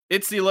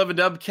It's the 11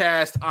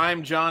 Dubcast.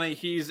 I'm Johnny.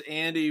 He's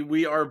Andy.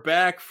 We are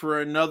back for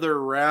another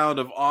round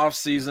of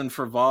off-season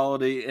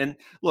frivolity. And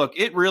look,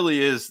 it really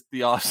is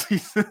the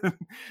off-season.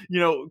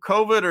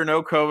 COVID or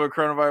no COVID,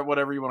 coronavirus,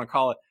 whatever you want to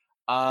call it.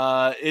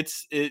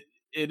 It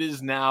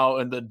is now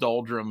in the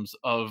doldrums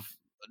of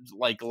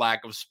like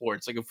lack of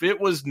sports. Like if it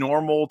was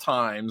normal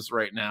times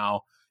right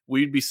now,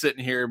 we'd be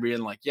sitting here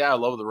being like, yeah, I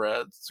love the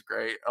Reds. It's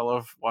great. I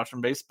love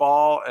watching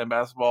baseball and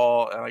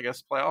basketball, and I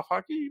guess playoff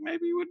hockey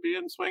maybe would be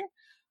in swing.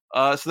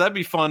 So that'd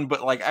be fun,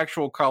 but like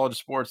actual college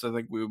sports, I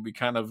think we would be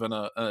kind of in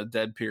a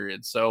dead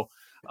period. So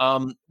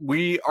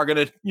we are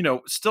going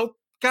to, still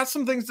got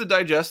some things to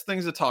digest,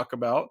 things to talk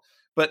about.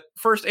 But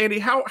first, Andy,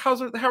 how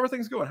are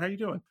things going? How are you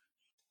doing?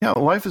 Yeah,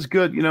 life is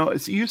good.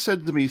 You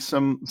said to me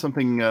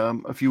something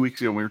a few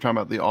weeks ago when we were talking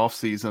about the off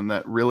season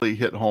that really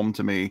hit home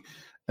to me,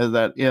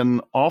 that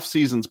in off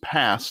seasons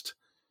past,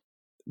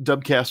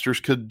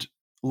 Dubcasters could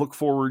look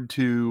forward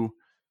to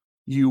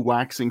you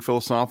waxing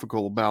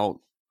philosophical about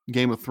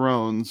Game of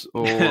Thrones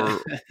or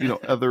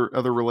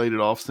other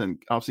related off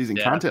season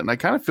content, and I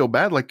kind of feel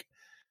bad. Like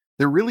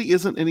there really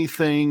isn't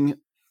anything.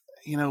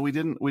 We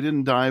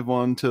didn't dive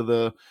onto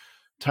the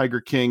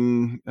Tiger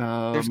King.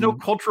 There's no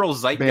cultural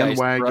zeitgeist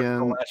bandwagon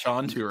to latch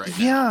onto right now.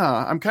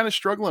 Yeah, I'm kind of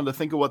struggling to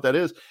think of what that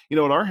is. At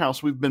our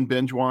house, we've been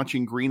binge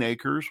watching Green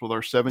Acres with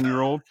our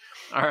 7-year-old.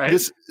 All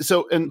right.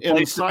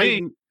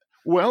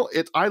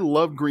 I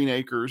love Green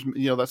Acres.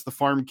 That's the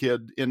farm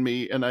kid in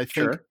me, and I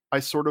think I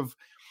sort of,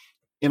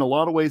 in a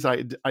lot of ways,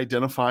 I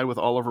identify with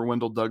Oliver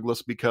Wendell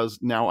Douglas because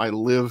now I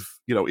live,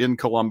 in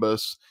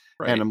Columbus,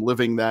 and I'm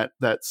living that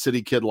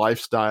city kid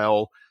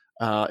lifestyle.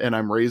 And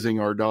I'm raising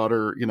our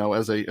daughter,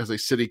 as a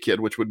city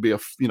kid, which would be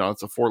it's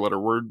a 4-letter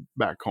word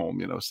back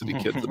home. City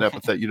kid's an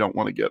epithet you don't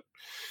want to get,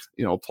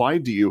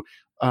 applied to you.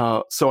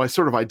 So I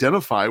sort of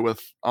identify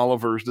with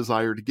Oliver's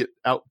desire to get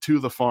out to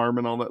the farm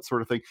and all that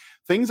sort of thing.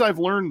 Things I've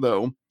learned,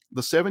 though,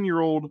 the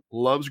 7-year-old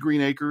loves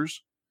Green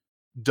Acres,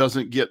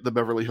 doesn't get the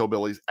Beverly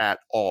Hillbillies at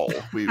all.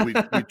 We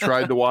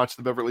tried to watch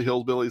the Beverly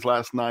Hillbillies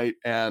last night,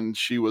 and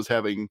she was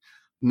having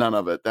none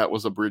of it. That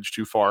was a bridge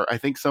too far. I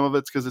think some of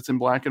it's because it's in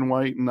black and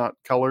white and not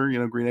color.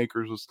 Green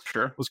Acres was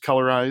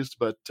colorized,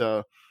 but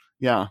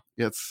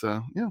it's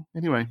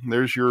Anyway,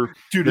 there's your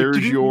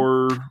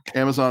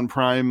Amazon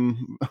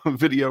Prime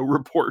video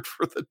report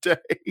for the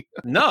day.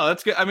 No,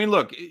 that's good. I mean,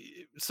 look.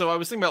 So I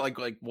was thinking about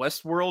like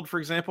Westworld, for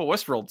example.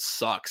 Westworld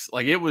sucks.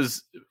 Like it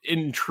was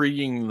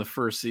intriguing the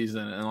first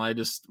season, and I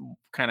just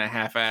kind of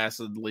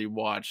half-assedly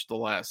watched the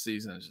last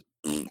season.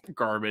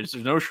 Garbage.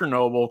 There's no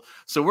Chernobyl,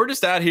 so we're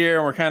just out here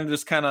and we're kind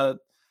of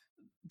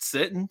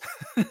sitting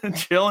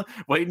chilling,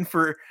 waiting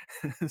for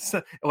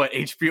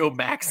HBO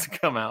Max to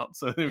come out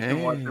so we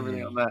can watch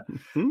everything on that.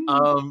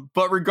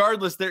 But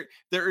regardless,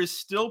 there is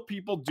still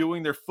people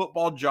doing their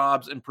football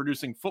jobs and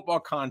producing football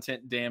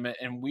content, damn it,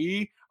 and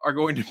we are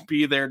going to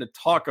be there to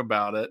talk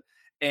about it.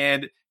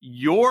 And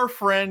your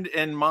friend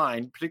and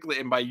mine,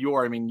 particularly, and by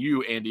your I mean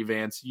you, Andy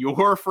Vance,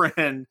 your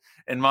friend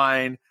and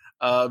mine,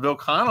 Bill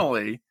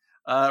Connolly,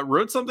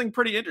 wrote something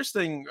pretty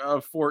interesting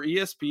for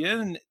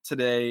ESPN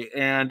today.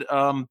 And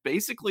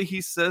basically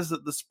he says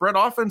that the spread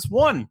offense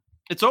won.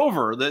 It's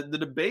over. The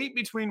debate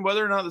between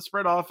whether or not the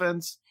spread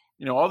offense,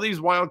 all these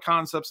wild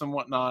concepts and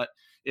whatnot,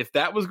 if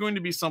that was going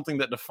to be something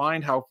that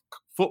defined how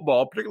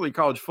football, particularly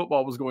college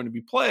football, was going to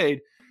be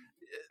played,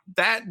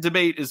 that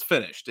debate is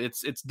finished.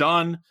 It's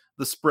done.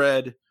 The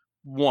spread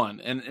won.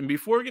 And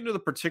before we get into the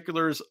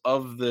particulars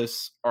of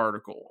this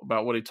article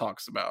about what he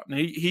talks about, and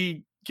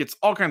he gets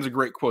all kinds of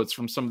great quotes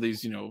from some of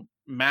these,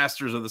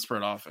 masters of the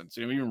spread offense.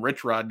 Even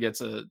Rich Rod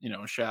gets a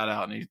shout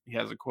out, and he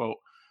has a quote.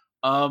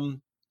 I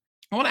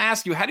want to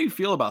ask you, how do you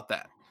feel about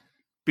that?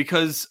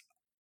 Because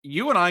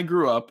you and I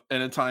grew up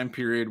in a time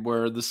period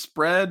where the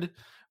spread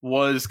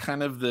was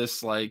kind of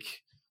this it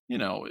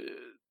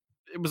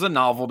was a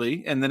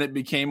novelty, and then it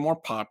became more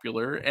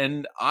popular.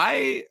 And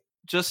I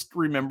just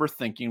remember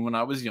thinking when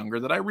I was younger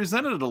that I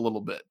resented it a little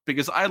bit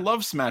because I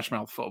love smash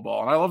mouth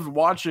football and I loved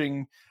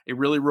watching a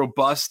really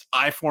robust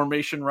I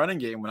formation running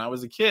game when I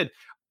was a kid.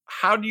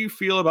 How do you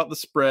feel about the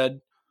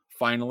spread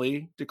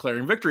finally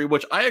declaring victory?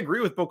 Which I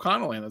agree with Bill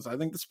Connolly on this. I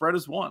think the spread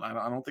is won.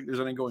 I don't think there's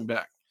any going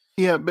back.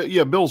 Yeah, but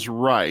Bill's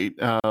right,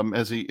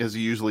 as he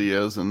usually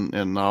is,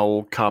 and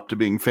I'll cop to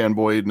being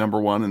fanboy number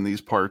one in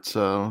these parts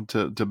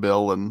to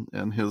Bill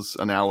and his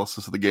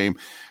analysis of the game.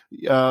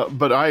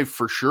 But I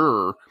for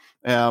sure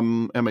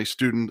am a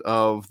student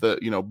of the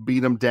beat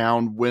them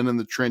down, win in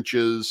the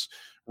trenches,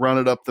 run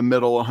it up the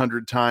middle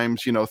 100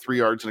 times, 3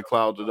 yards in a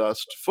cloud of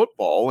dust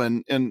football.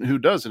 And who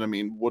doesn't? I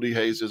mean, Woody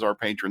Hayes is our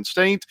patron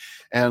saint,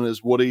 and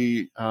as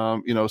Woody,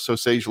 so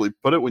sagely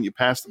put it, when you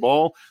pass the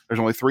ball, there's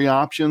only 3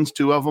 options.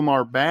 2 of them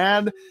are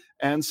bad.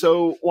 And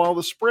so while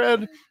the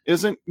spread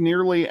isn't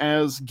nearly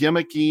as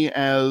gimmicky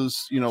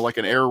as, like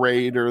an air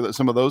raid or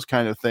some of those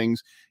kind of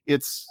things,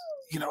 it's,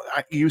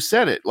 you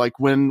said it, like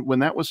when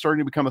that was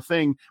starting to become a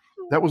thing,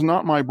 that was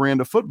not my brand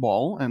of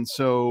football. And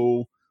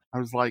so I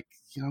was like,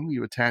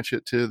 you attach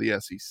it to the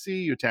SEC,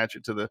 you attach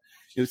it to the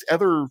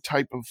other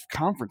type of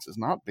conferences,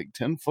 not Big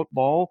Ten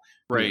football.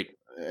 Right.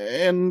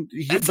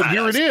 But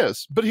here it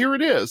is. But here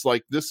it is.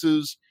 Like, this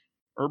is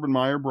Urban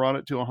Meyer brought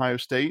it to Ohio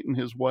State in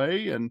his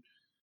way, and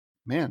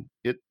man,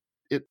 it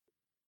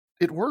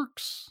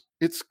works.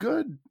 It's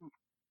good.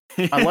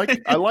 I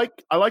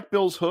like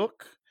Bill's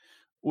hook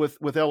with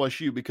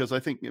LSU, because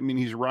I mean,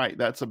 he's right.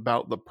 That's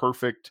about the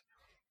perfect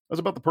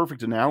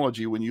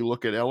analogy when you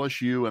look at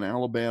LSU and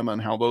Alabama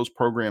and how those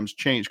programs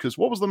change. Because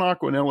what was the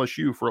knock on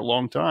LSU for a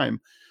long time?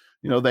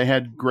 They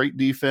had great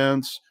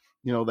defense.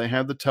 They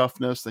had the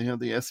toughness. They had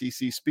the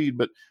SEC speed,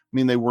 but I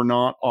mean, they were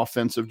not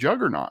offensive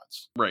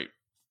juggernauts. Right.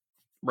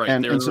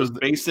 And they're the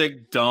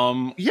basic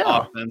dumb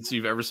offense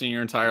you've ever seen in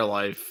your entire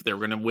life. They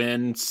were going to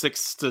win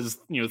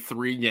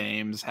 6-3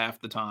 games half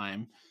the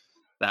time.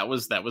 That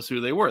was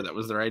who they were. That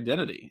was their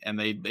identity, and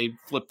they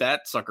flipped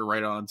that sucker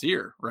right on its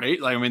ear.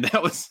 Right? Like,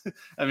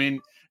 I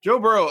mean, Joe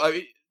Burrow.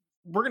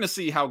 We're going to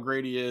see how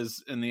great he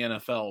is in the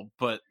NFL,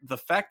 but the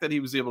fact that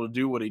he was able to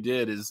do what he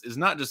did is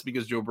not just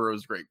because Joe Burrow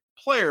is a great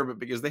player, but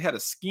because they had a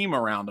scheme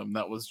around him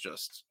that was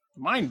just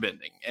mind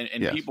bending, and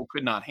yes. People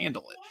could not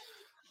handle it.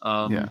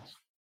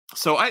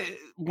 So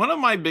one of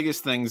my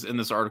biggest things in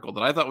this article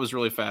that I thought was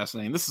really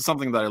fascinating, this is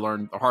something that I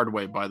learned the hard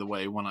way, by the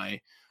way, when I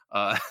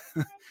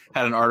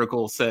had an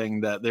article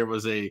saying that there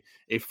was a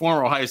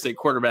former Ohio State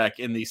quarterback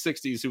in the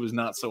 60s who was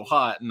not so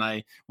hot.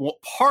 And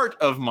part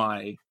of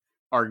my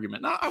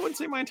argument, I wouldn't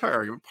say my entire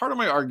argument, part of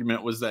my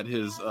argument was that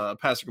his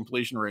passer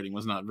completion rating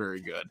was not very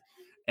good.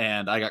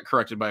 And I got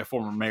corrected by a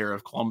former mayor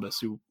of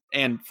Columbus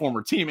and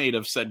former teammate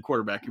of said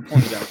quarterback who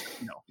pointed out,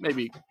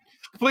 maybe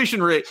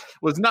completion rate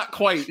was not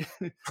quite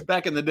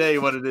back in the day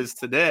what it is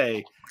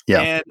today.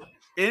 Yeah. And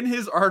in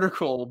his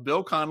article,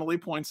 Bill Connolly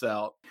points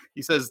out,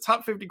 he says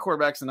top 50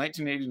 quarterbacks in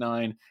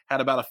 1989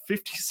 had about a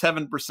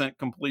 57%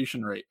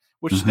 completion rate,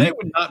 which today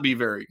would not be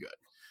very good.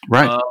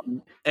 Right.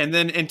 And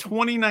then in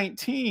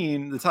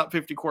 2019, the top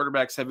 50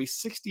 quarterbacks have a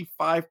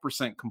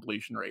 65%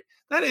 completion rate.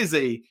 That is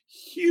a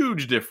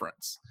huge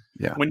difference.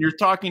 Yeah. When you're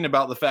talking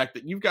about the fact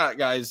that you've got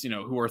guys,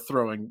 who are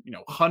throwing,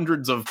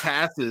 hundreds of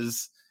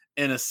passes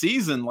in a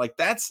season, like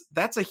that's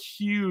a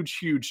huge,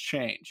 huge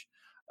change.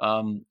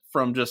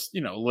 From just,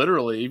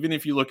 literally, even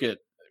if you look at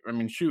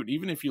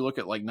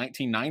like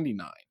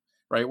 1999,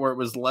 right, where it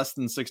was less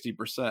than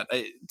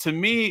 60%. To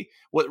me,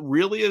 what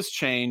really has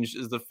changed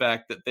is the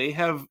fact that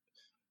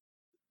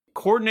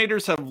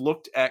coordinators have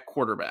looked at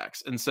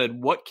quarterbacks and said,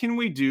 what can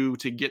we do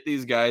to get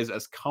these guys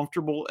as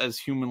comfortable as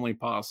humanly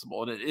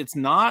possible? And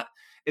that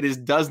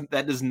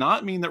does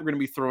not mean that we're going to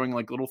be throwing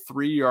like little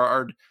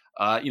 3-yard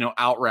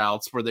out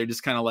routes where they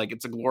just kind of like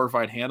it's a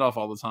glorified handoff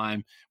all the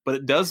time. But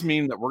it does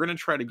mean that we're going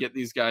to try to get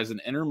these guys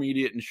in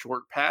intermediate and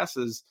short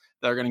passes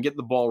that are going to get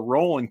the ball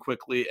rolling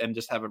quickly and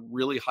just have a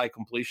really high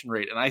completion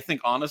rate. And I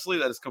think, honestly,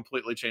 that has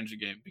completely changed the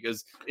game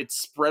because it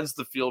spreads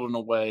the field in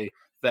a way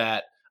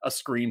that a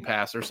screen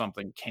pass or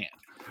something can't.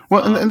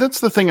 Well, and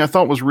that's the thing I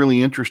thought was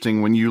really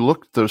interesting when you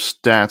looked at those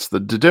stats, the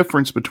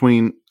difference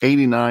between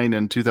 89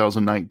 and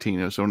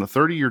 2019. So in a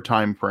 30-year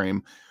time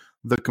frame,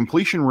 the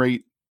completion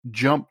rate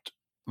jumped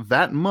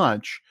that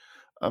much,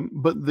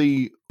 but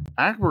the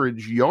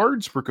average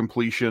yards per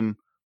completion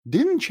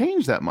didn't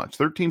change that much.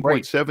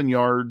 13.7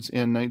 yards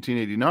in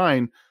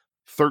 1989,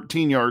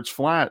 13 yards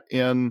flat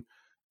in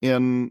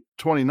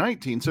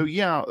 2019. So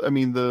yeah, I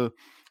mean the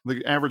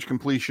average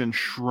completion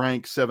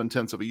shrank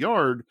 0.7 of a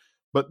yard,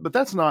 but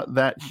that's not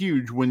that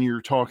huge when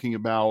you're talking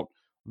about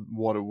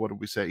what do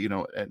we say?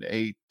 An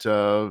 8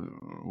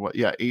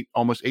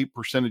 almost 8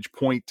 percentage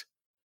point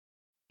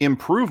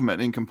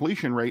improvement in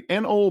completion rate.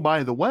 And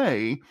by the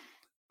way,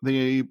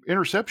 the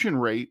interception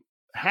rate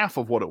half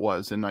of what it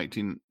was in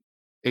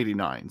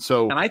 1989.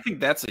 So, and I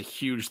think that's a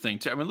huge thing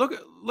too. I mean, look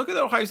at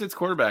the Ohio State's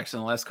quarterbacks in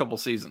the last couple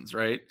seasons,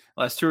 right?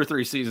 Last 2 or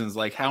 3 seasons,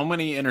 like how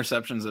many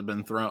interceptions have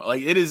been thrown?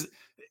 Like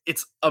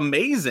it's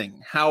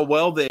amazing how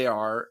well they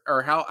are,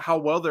 or how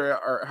well they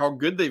are, how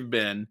good they've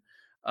been,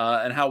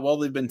 and how well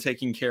they've been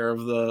taking care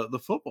of the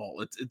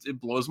football. It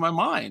blows my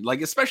mind.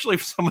 Like, especially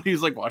if somebody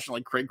who's like watching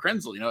like Craig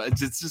Krenzel,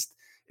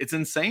 it's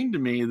insane to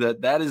me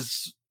that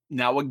is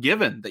now a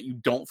given that you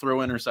don't throw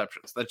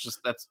interceptions.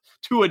 That's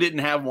Tua didn't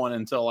have one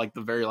until like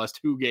the very last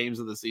 2 games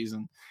of the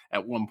season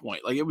at one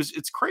point. Like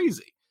it's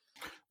crazy.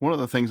 One of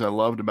the things I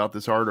loved about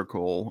this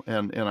article,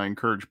 and I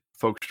encourage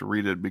folks to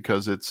read it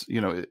because it's,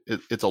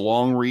 it's a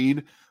long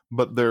read,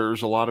 but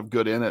there's a lot of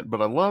good in it.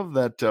 But I love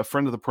that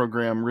friend of the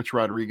program, Rich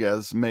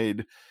Rodriguez,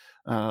 made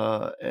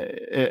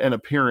an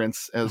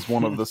appearance as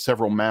one of the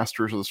several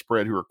masters of the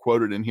spread who are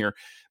quoted in here,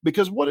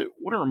 because what it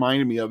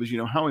reminded me of is,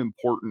 how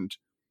important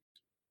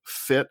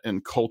fit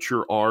and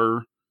culture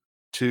are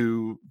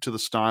to the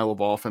style of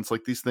offense.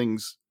 Like these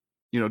things,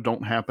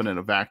 don't happen in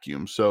a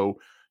vacuum. So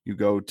you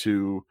go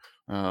to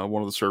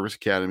one of the service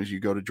academies, you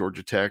go to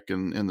Georgia Tech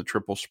and the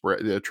triple offense,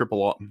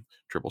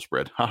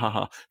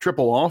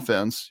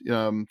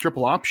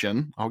 triple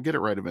option. I'll get it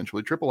right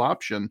eventually. Triple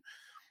option.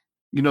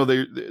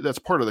 That's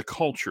part of the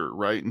culture,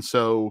 right? And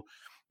so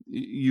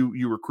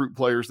you recruit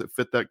players that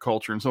fit that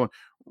culture and so on.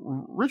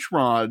 Rich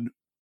Rod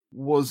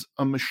was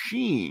a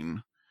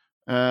machine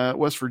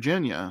West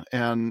Virginia,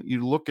 and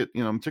you look at,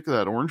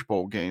 particularly that Orange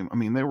Bowl game. I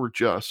mean, they were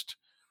just,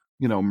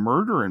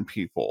 murdering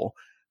people.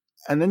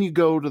 And then you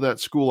go to that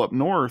school up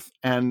north,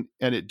 and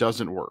it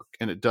doesn't work,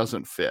 and it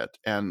doesn't fit.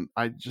 And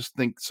I just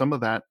think some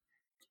of that,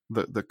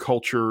 the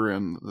culture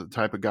and the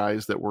type of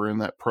guys that were in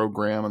that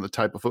program and the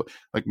type of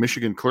like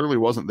Michigan clearly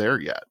wasn't there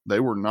yet. They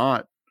were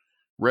not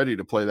ready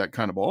to play that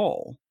kind of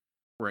ball.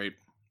 Right.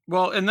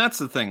 Well, and that's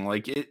the thing.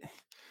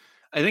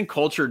 I think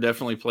culture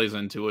definitely plays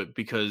into it,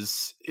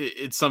 because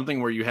it's something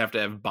where you have to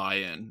have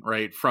buy-in,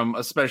 right? From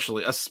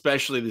especially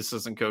the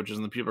assistant coaches,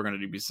 and the people are going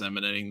to be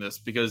disseminating this,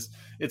 because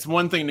it's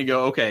one thing to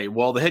go, okay,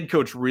 well, the head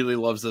coach really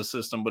loves this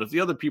system, but if the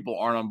other people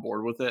aren't on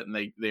board with it and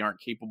they aren't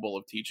capable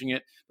of teaching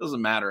it,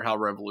 doesn't matter how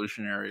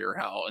revolutionary or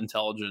how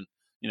intelligent,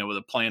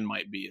 the plan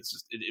might be. It's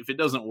just, if it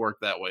doesn't work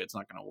that way, it's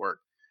not going to work.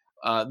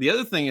 The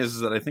other thing is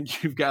that I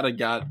think you've got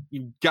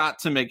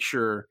to make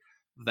sure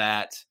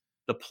that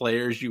the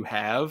players you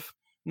have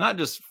not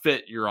just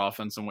fit your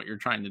offense and what you're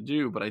trying to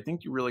do, but I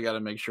think you really got to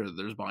make sure that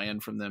there's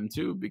buy-in from them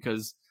too,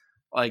 because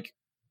I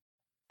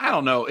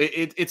don't know,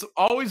 it's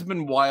always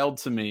been wild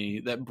to me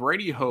that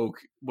Brady Hoke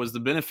was the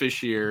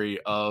beneficiary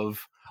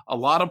of a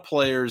lot of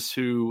players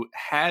who,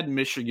 had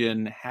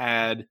Michigan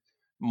had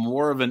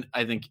more of an,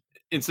 I think,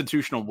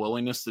 institutional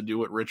willingness to do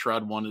what Rich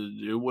Rod wanted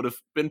to do, would have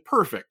been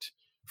perfect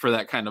for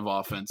that kind of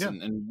offense.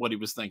 And what he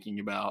was thinking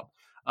about.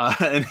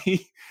 And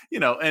he,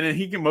 and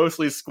he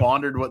mostly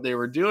squandered what they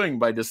were doing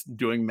by just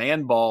doing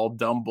man ball,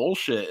 dumb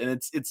bullshit. And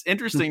it's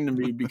interesting to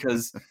me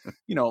because,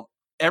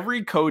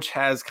 every coach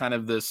has kind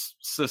of this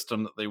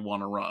system that they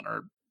want to run,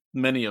 or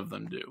many of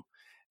them do.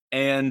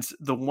 And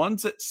the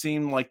ones that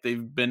seem like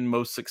they've been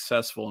most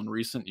successful in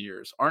recent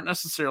years aren't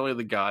necessarily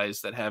the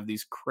guys that have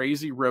these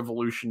crazy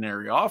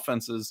revolutionary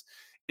offenses.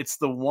 It's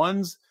the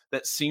ones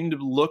that seem to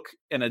look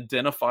and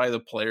identify the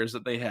players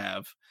that they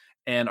have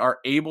and are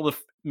able to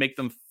make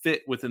them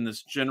fit within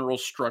this general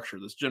structure,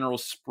 this general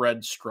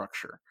spread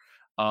structure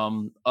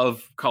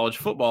of college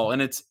football.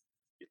 And it's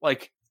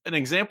like, an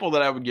example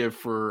that I would give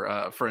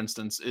for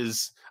instance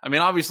is, I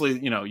mean, obviously,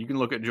 you can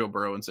look at Joe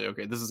Burrow and say,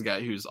 okay, this is a guy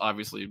who's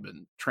obviously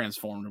been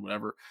transformed or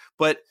whatever,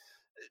 but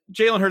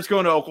Jalen Hurts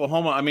going to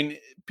Oklahoma, I mean,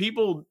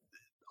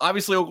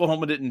 obviously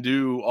Oklahoma didn't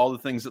do all the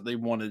things that they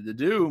wanted to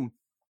do,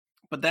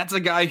 but that's a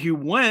guy who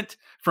went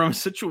from a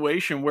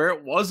situation where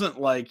it wasn't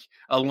like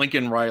a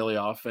Lincoln Riley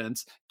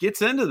offense,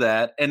 gets into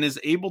that and is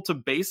able to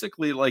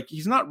basically,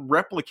 he's not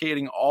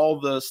replicating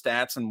all the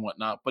stats and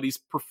whatnot, but he's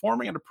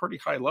performing at a pretty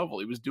high level.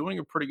 He was doing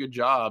a pretty good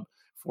job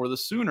for the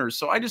Sooners.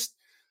 So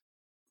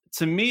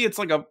to me, it's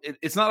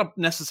it's not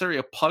necessarily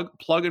a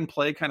plug and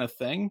play kind of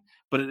thing,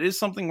 but it is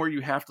something where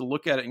you have to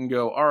look at it and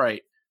go, all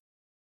right,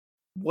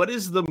 what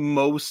is the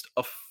most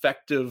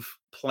effective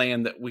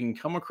plan that we can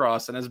come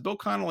across? And as Bill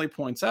Connolly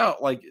points out,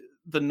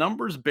 the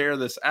numbers bear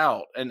this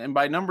out. And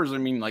by numbers, I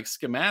mean,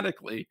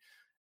 schematically,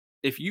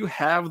 if you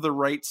have the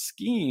right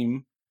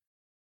scheme,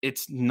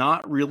 it's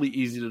not really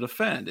easy to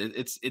defend.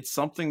 It's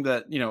something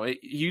that, he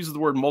uses the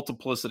word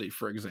multiplicity,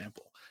 for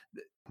example.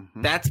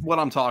 Mm-hmm. That's what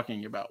I'm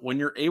talking about. When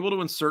you're able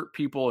to insert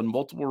people in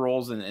multiple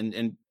roles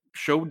and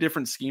show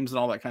different schemes and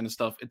all that kind of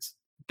stuff,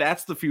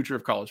 that's the future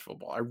of college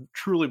football. I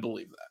truly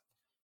believe that.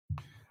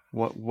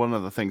 One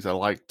of the things I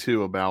like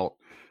too about,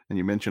 and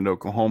you mentioned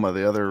Oklahoma,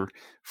 the other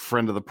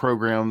friend of the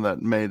program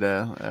that made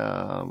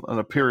an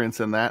appearance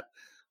in that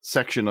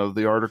section of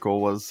the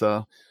article was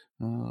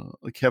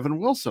Kevin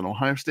Wilson,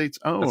 Ohio State's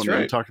own. That's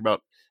right. And talked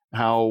about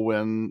how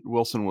when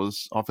Wilson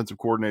was offensive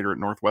coordinator at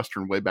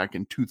Northwestern way back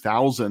in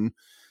 2000,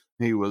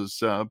 he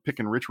was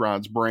picking Rich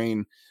Rod's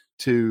brain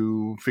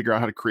to figure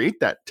out how to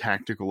create that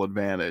tactical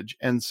advantage.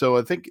 And so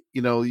I think,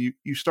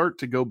 you start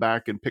to go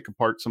back and pick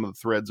apart some of the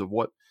threads of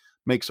what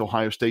makes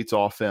Ohio State's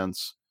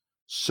offense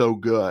so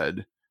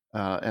good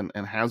and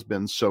has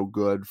been so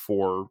good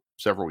for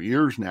several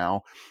years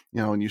now,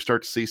 and you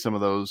start to see some of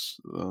those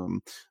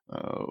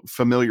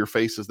familiar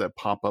faces that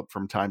pop up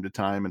from time to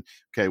time. And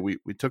okay,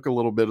 we took a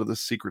little bit of the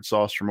secret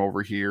sauce from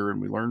over here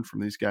and we learned from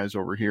these guys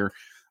over here.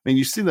 I mean,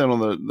 you see that on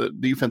the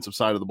defensive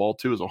side of the ball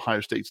too, as Ohio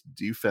State's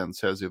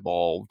defense has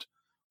evolved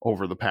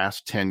over the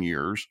past 10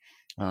 years.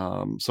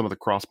 Some of the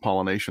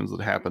cross-pollinations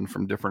that happen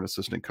from different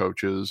assistant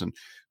coaches and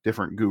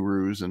different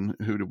gurus and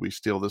who did we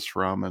steal this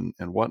from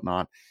and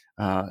whatnot,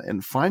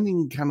 and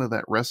finding kind of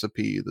that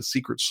recipe, the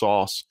secret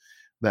sauce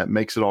that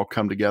makes it all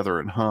come together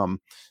and hum.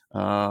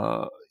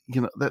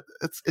 That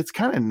it's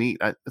kind of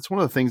neat. It's one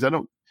of the things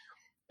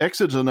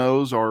X's and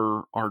O's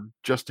are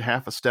just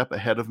half a step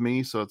ahead of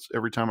me. So it's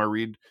every time I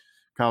read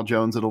Kyle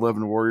Jones at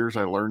 11 Warriors,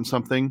 I learn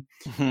something.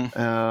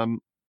 Mm-hmm.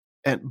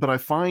 But I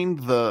find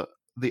the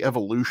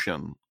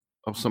evolution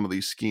of some of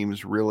these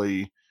schemes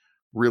really,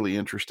 really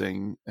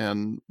interesting.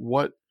 And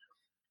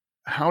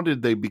how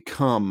did they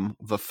become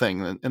the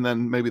thing? And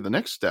then maybe the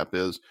next step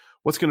is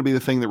what's going to be the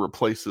thing that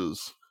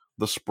replaces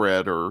the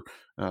spread or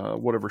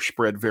whatever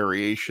spread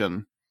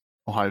variation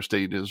Ohio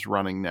State is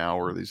running now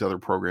or these other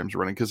programs are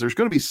running, because there's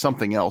going to be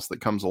something else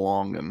that comes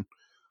along and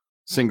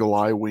single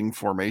eye wing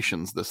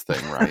formations this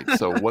thing, right?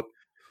 So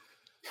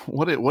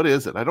What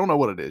is it? I don't know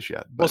what it is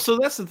yet. But. Well, so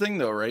that's the thing,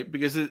 though, right?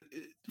 Because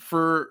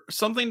for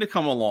something to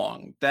come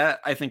along,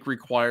 that I think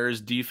requires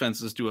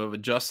defenses to have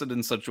adjusted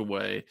in such a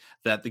way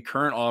that the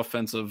current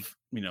offensive,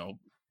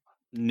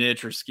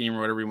 niche or scheme or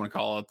whatever you want to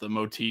call it, the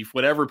motif,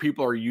 whatever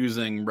people are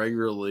using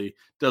regularly,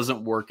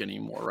 doesn't work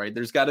anymore, right?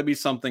 There's got to be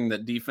something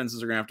that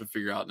defenses are going to have to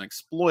figure out and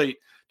exploit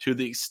to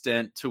the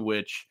extent to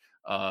which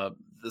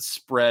the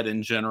spread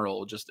in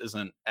general just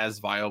isn't as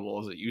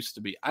viable as it used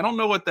to be. I don't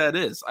know what that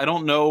is. I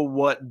don't know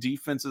what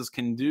defenses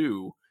can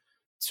do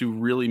to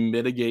really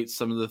mitigate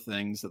some of the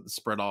things that the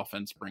spread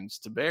offense brings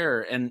to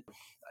bear. And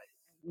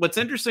what's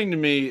interesting to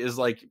me is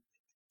like,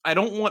 I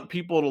don't want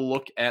people to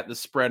look at the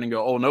spread and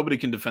go, oh, nobody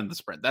can defend the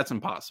spread. That's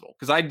impossible.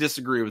 Because I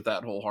disagree with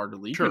that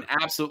wholeheartedly. Sure. You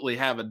can absolutely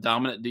have a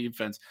dominant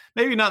defense.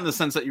 Maybe not in the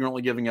sense that you're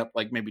only giving up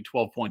like maybe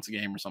 12 points a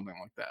game or something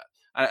like that.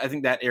 I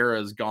think that era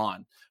is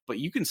gone. But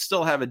you can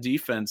still have a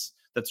defense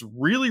that's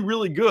really,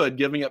 really good,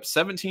 giving up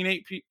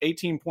 17,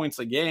 18 points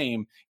a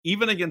game,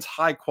 even against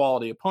high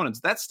quality opponents.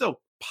 That's still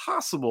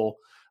possible.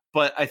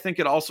 But I think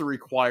it also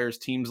requires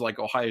teams like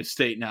Ohio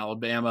State and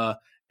Alabama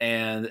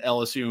and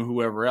LSU and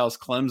whoever else,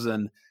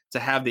 Clemson, to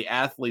have the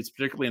athletes,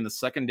 particularly in the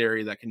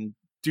secondary, that can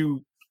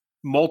do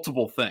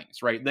multiple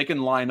things, right? They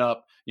can line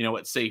up,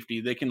 at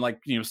safety. They can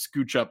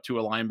scooch up to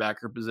a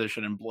linebacker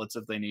position and blitz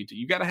if they need to.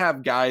 You got to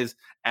have guys,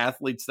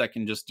 athletes that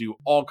can just do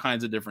all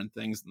kinds of different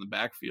things in the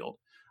backfield.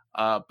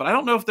 But I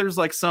don't know if there's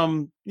like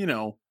some, I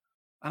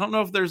don't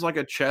know if there's like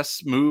a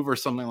chess move or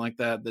something like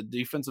that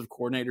defensive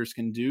coordinators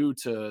can do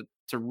to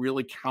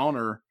really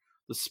counter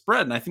the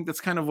spread. And I think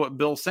that's kind of what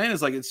Bill's saying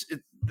is like,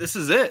 this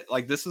is it.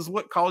 Like, this is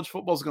what college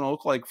football is going to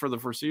look like for the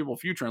foreseeable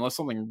future, unless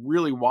something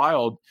really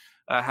wild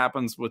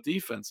happens with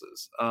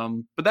defenses.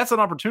 But that's an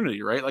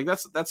opportunity, right? Like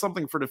that's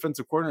something for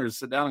defensive coordinators to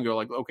sit down and go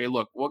like, okay,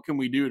 look, what can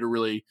we do to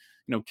really,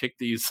 kick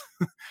these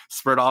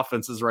spread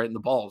offenses right in the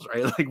balls,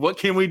 right? Like, what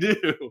can we do?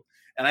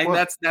 And I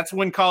think that's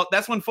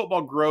when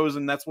football grows,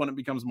 and that's when it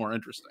becomes more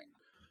interesting.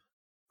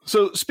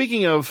 So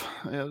speaking of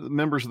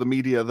members of the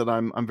media that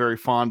I'm very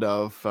fond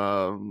of,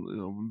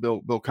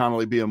 Bill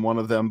Connolly being one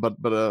of them, but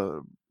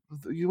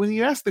when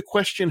you ask the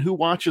question, who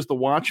watches The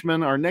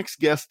Watchmen, our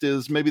next guest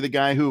is maybe the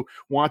guy who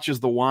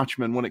watches The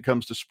Watchmen when it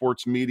comes to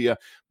sports media.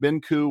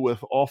 Ben Koo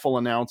with Awful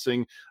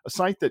Announcing, a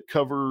site that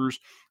covers,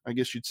 I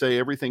guess you'd say,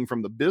 everything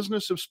from the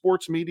business of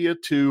sports media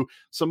to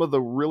some of the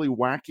really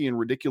wacky and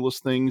ridiculous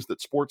things that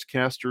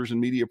sportscasters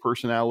and media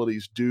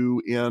personalities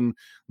do in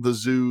the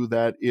zoo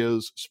that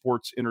is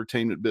sports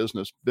entertainment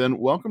business. Ben,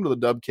 welcome to the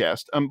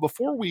Dubcast.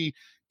 Before we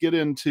get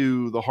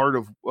into the heart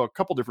of a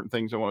couple different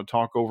things I want to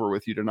talk over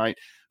with you tonight,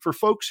 for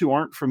folks who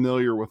aren't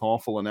familiar with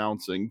Awful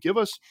Announcing, give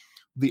us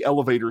the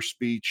elevator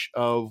speech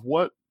of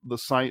what the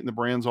site and the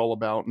brand's all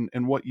about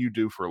and what you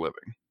do for a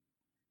living.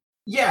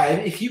 Yeah,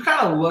 if you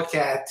kind of look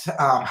at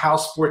how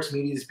sports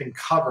media has been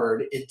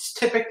covered, it's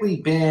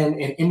typically been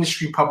an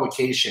industry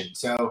publication.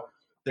 So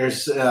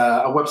there's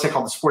a website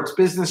called the Sports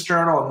Business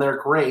Journal, and they're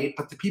great,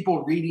 but the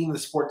people reading the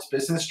Sports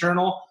Business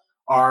Journal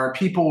are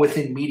people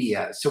within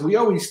media. So we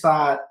always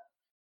thought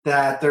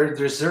that there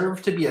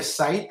deserved to be a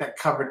site that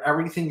covered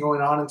everything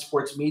going on in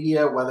sports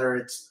media, whether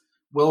it's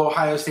will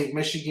Ohio State,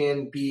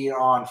 Michigan be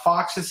on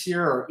Fox this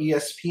year or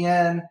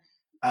ESPN?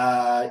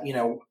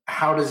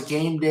 How does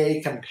Game Day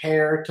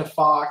compare to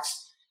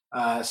Fox?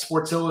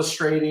 Sports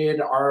Illustrated,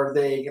 are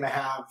they going to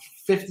have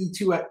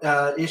 52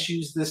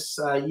 issues this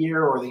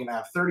year, or are they going to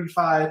have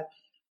 35?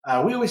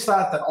 We always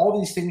thought that all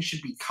these things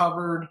should be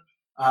covered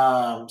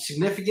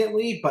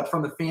significantly, but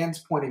from the fans'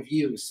 point of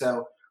view.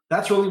 So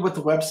that's really what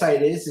the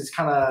website is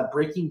kind of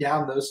breaking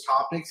down those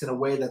topics in a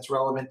way that's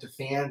relevant to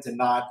fans and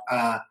not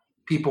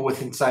people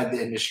with inside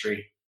the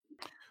industry.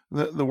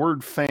 The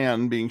word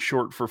fan being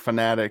short for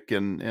fanatic,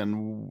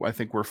 and I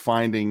think we're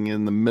finding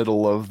in the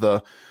middle of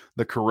the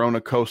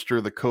Corona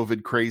coaster, the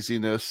COVID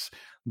craziness,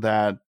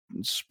 that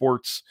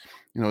sports,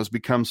 has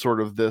become sort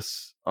of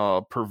this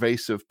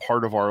pervasive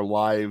part of our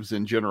lives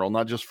in general,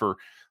 not just for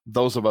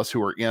those of us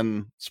who are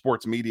in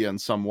sports media in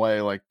some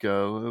way, like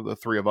the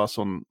three of us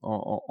on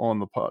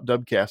the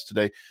Dubcast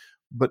today,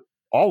 but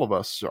all of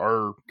us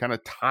are kind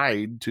of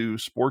tied to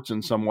sports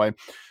in some way.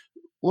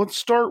 Let's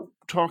start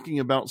talking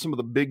about some of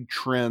the big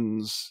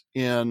trends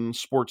in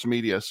sports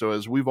media. So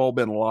as we've all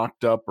been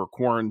locked up or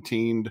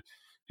quarantined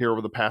here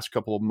over the past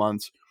couple of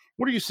months,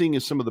 what are you seeing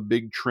as some of the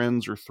big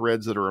trends or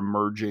threads that are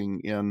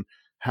emerging in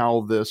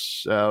how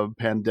this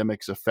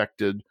pandemic's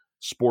affected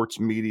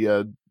sports media?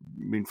 I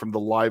mean, from the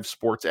live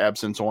sports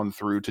absence on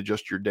through to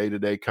just your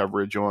day-to-day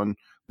coverage on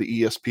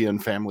the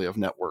ESPN family of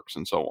networks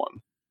and so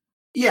on.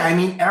 Yeah, I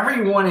mean,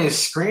 everyone is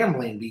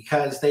scrambling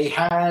because they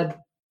had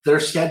their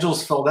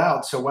schedules filled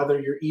out. So whether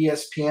you're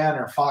ESPN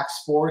or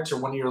Fox Sports or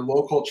one of your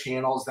local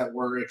channels that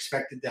were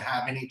expected to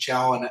have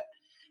NHL and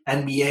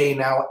NBA,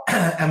 now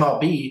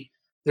MLB,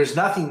 there's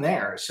nothing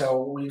there.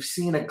 So we've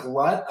seen a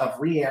glut of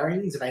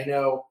re-airings, and I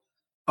know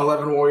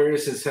 11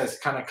 Warriors has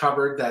kind of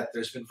covered that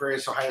there's been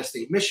various Ohio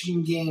State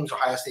Michigan games,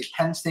 Ohio State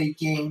Penn State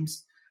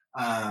games,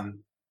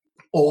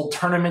 old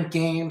tournament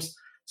games.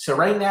 So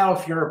right now,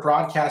 if you're a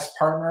broadcast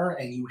partner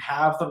and you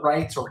have the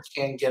rights or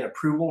can get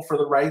approval for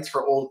the rights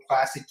for old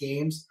classic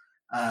games,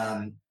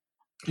 the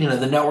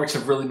networks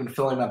have really been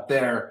filling up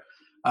there.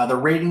 The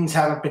ratings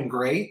haven't been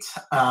great,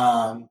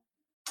 but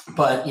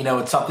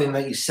it's something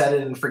that you set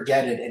it and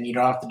forget it, and you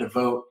don't have to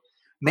devote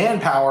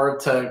manpower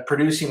to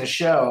producing a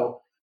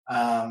show.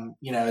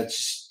 It's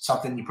just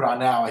something you put on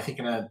now. I think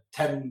in a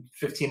 10,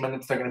 15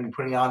 minutes, they're going to be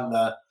putting on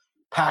the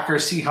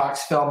Packers-Seahawks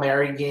Hail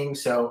Mary game.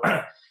 So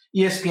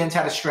ESPN's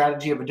had a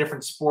strategy of a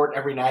different sport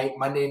every night.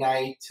 Monday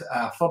night,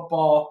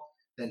 football.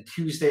 Then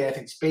Tuesday, I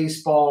think it's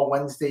baseball.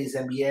 Wednesday's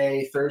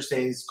NBA.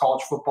 Thursday's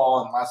college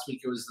football. And last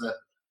week it was the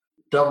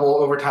double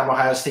overtime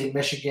Ohio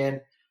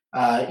State-Michigan.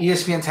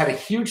 ESPN's had a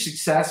huge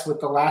success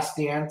with the Last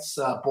Dance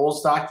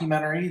Bulls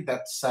documentary.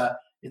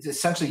 It's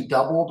essentially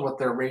doubled what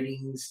their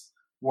ratings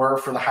were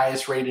for the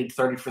highest rated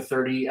 30 for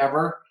 30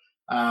 ever.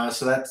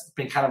 So that's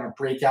been kind of a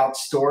breakout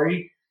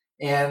story.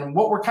 And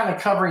what we're kind of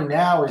covering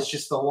now is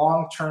just the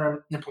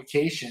long-term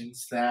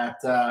implications that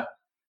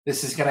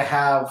this is going to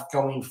have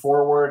going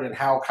forward, and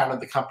how kind of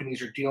the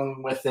companies are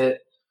dealing with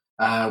it.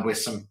 With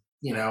some,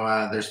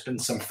 there's been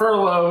some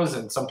furloughs,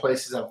 and some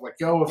places have let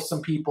go of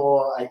some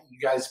people. You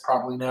guys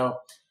probably know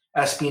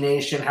SB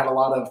Nation had a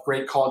lot of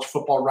great college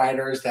football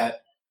writers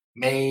that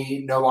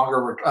may no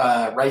longer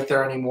write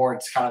there anymore.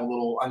 It's kind of a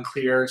little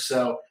unclear.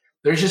 So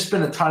there's just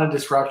been a ton of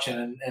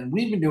disruption, and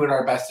we've been doing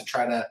our best to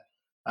try to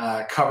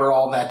cover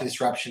all that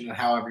disruption and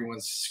how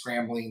everyone's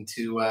scrambling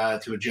to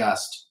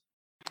adjust.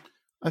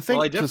 I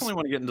definitely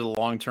want to get into the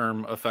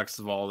long-term effects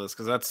of all this,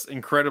 because that's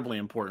incredibly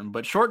important.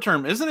 But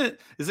short-term, is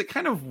it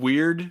kind of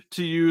weird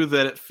to you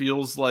that it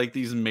feels like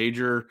these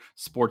major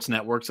sports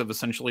networks have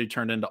essentially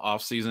turned into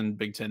off-season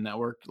Big Ten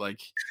network?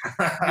 Like,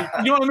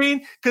 you know what I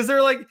mean? Because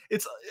they're like,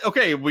 it's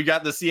okay. We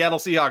got the Seattle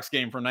Seahawks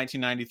game from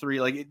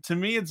 1993. Like, to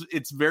me,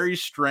 it's very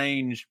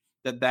strange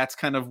that that's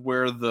kind of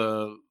where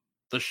the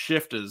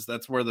shift is.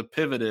 That's where the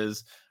pivot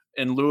is,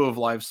 in lieu of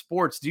live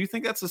sports. Do you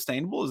think that's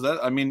sustainable? Is that,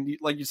 I mean,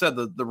 like you said,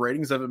 the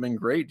ratings haven't been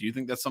great. Do you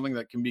think that's something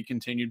that can be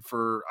continued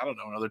for, I don't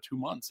know, another 2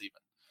 months even?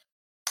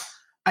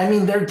 I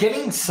mean, they're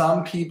getting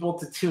some people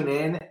to tune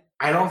in.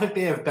 I don't think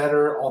they have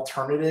better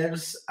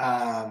alternatives.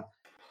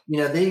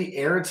 They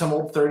aired some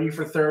old 30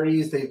 for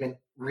 30s. They've been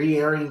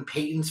re-airing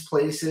Peyton's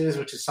Places,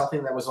 which is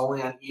something that was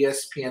only on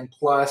ESPN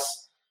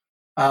Plus.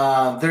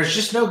 There's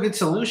just no good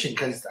solution,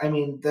 because I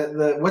mean,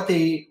 what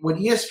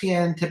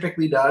ESPN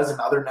typically does and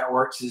other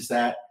networks is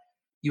that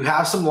you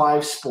have some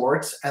live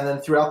sports, and then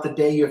throughout the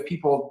day you have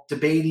people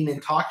debating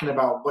and talking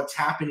about what's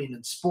happening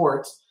in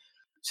sports.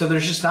 So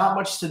there's just not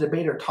much to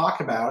debate or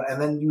talk about.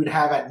 And then you would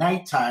have at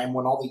nighttime,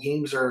 when all the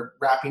games are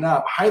wrapping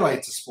up,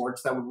 highlights of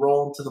sports that would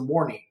roll into the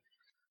morning.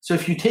 So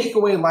if you take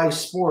away live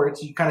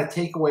sports, you kind of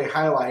take away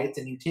highlights,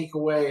 and you take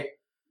away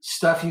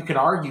stuff you can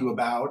argue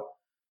about.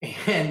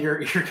 And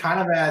you're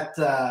kind of at,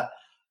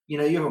 you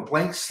have a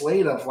blank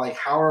slate of like,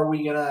 how are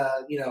we going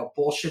to,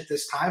 bullshit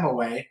this time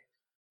away?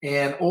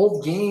 And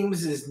old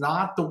games is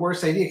not the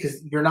worst idea,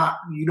 because you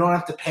don't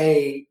have to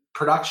pay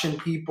production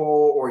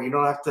people, or you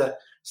don't have to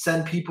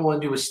send people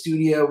into a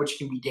studio, which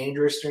can be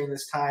dangerous during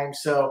this time.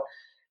 So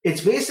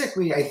it's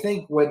basically, I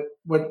think what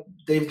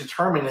they've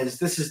determined is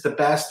this is the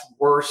best,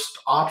 worst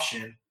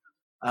option.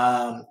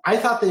 I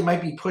thought they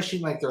might be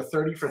pushing like their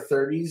 30 for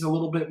 30s a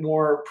little bit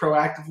more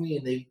proactively,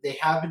 and they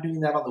have been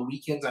doing that on the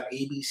weekends on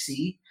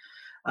ABC.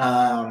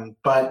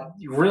 But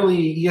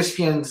really,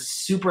 ESPN's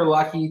super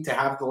lucky to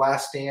have The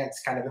Last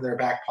Dance kind of in their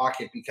back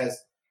pocket, because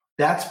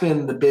that's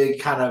been the big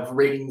kind of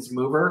ratings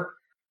mover.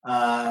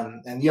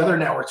 And the other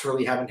networks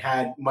really haven't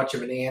had much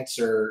of an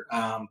answer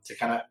to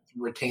kind of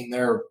retain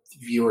their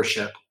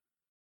viewership.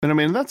 And I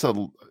mean, that's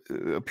a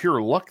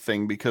pure luck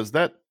thing, because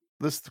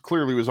this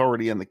clearly was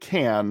already in the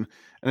can,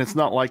 and it's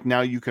not like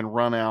now you can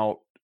run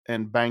out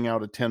and bang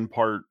out a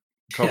 10-part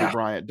Kobe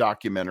Bryant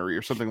documentary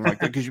or something like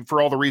that. Because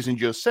for all the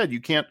reasons you just said,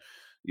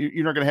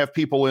 you're not going to have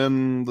people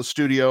in the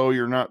studio.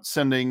 You're not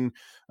sending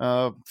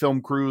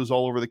film crews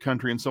all over the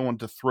country and so on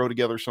to throw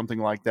together something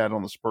like that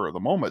on the spur of the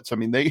moment. So, I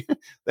mean, they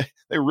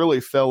really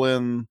fell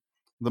in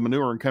the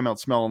manure and came out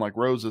smelling like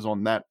roses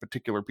on that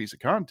particular piece of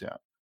content.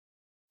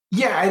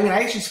 Yeah, I mean,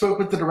 I actually spoke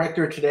with the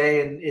director today,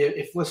 and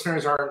if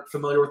listeners aren't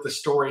familiar with the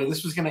story,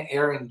 this was going to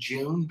air in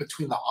June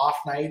between the off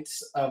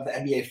nights of the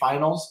NBA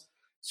Finals.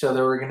 So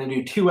they were going to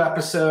do 2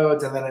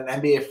 episodes, and then an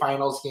NBA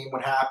Finals game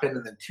would happen,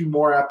 and then 2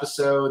 more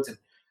episodes, and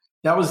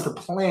that was the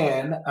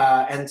plan.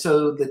 And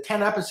so the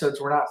 10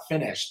 episodes were not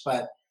finished,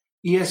 but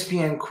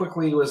ESPN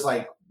quickly was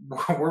like,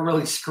 we're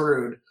really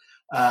screwed,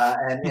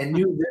 and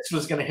knew this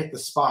was going to hit the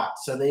spot.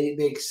 So they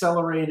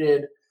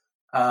accelerated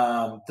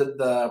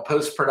the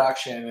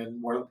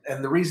post-production,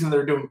 and the reason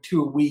they're doing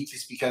 2 a week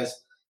is because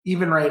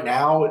even right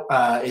now,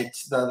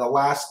 it's the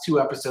last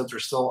 2 episodes are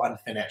still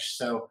unfinished.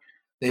 So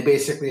they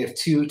basically have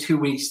two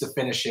weeks to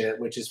finish it,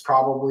 which is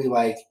probably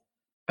like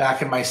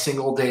back in my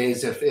single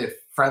days, if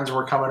friends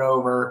were coming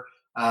over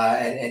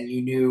and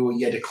you knew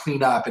you had to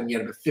clean up and you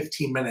had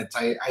 15 minutes.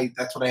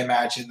 That's what I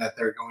imagine that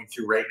they're going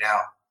through right now.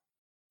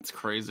 It's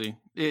crazy.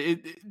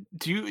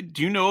 Do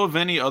you know of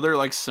any other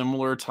like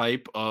similar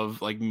type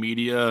of like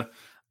media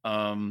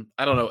I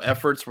don't know,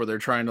 efforts where they're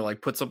trying to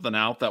like put something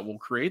out that will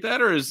create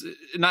that, or is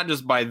it not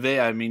just by they,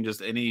 I mean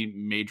just any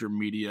major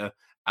media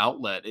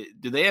outlet?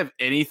 Do they have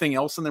anything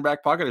else in their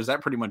back pocket, or is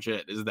that pretty much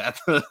it? Is that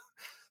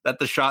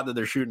the shot that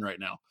they're shooting right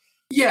now?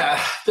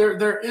 Yeah,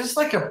 there is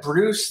like a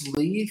Bruce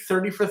Lee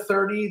 30 for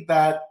 30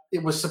 that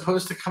it was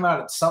supposed to come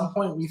out at some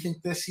point, we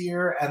think this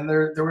year. And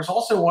there was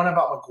also one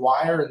about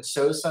McGuire and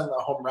Sosa and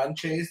the home run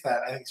chase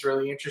that I think is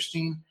really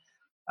interesting.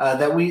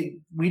 That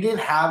we didn't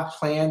have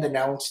planned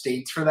announced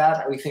dates for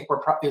that. We think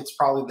it's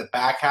probably the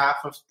back half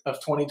of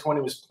 2020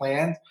 was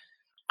planned.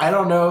 I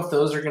don't know if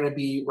those are going to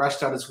be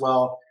rushed out as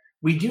well.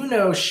 We do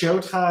know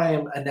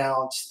Showtime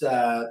announced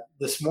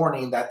this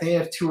morning that they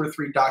have 2 or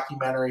 3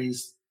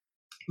 documentaries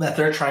that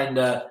they're trying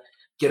to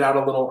get out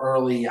a little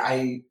early.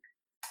 I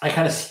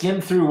kind of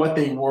skimmed through what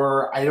they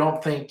were. I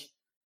don't think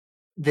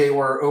they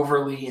were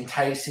overly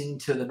enticing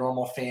to the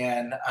normal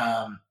fan.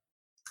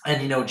 And,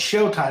 it's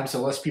Showtime,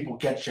 so less people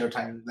get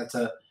Showtime. That's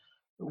a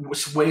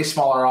way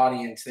smaller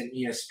audience than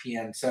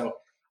ESPN. So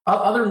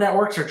other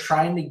networks are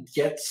trying to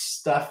get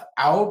stuff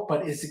out,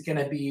 but is it going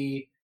to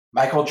be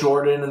Michael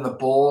Jordan and the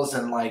Bulls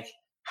and like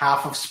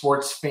half of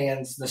sports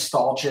fans'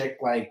 nostalgic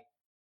like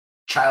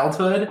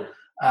childhood?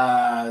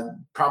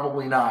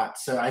 Probably not.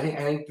 So I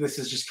think this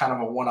is just kind of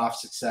a one-off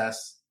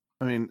success.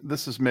 I mean,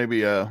 this is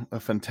maybe a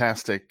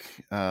fantastic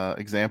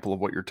example of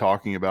what you're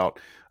talking about.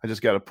 I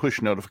just got a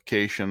push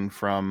notification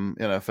from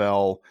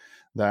NFL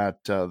that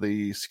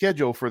the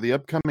schedule for the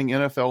upcoming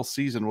NFL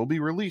season will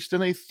be released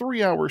in a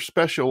 3-hour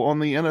special on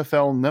the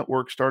NFL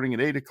Network starting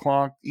at 8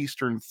 o'clock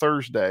Eastern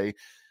Thursday.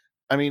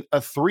 I mean, a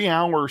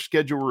 3-hour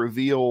schedule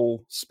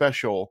reveal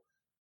special.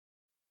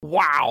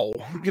 Wow.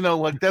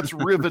 Like that's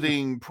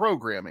riveting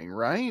programming,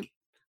 right?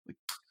 Like,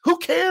 who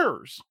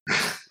cares?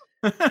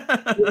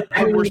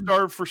 We're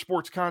starved for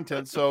sports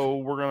content, so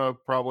we're gonna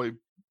probably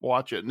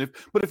watch it.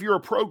 But if you're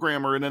a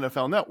programmer in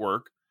NFL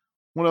Network,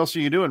 what else are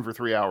you doing for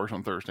 3 hours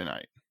on Thursday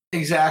night?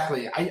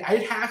 Exactly.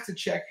 I'd have to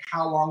check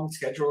how long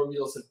schedule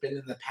reveals have been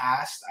in the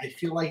past. I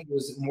feel like it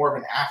was more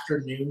of an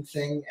afternoon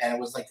thing, and it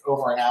was like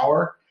over an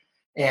hour,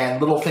 and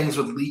little things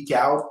would leak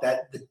out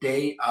that the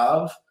day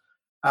of.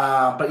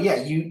 But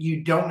yeah,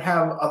 you don't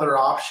have other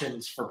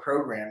options for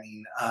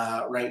programming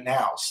right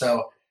now,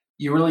 so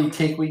you really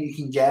take what you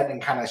can get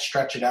and kind of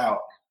stretch it out.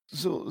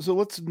 So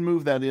let's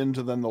move that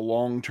into then the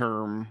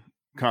long-term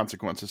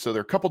consequences. So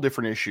there are a couple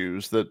different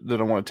issues that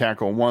I want to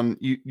tackle. One,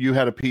 you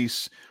had a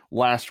piece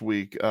last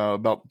week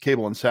about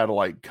cable and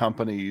satellite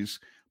companies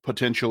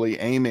potentially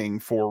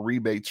aiming for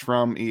rebates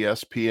from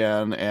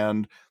ESPN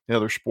and the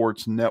other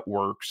sports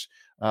networks.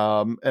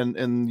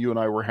 And you and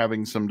I were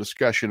having some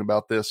discussion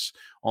about this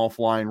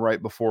offline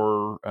right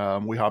before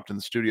we hopped in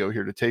the studio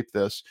here to tape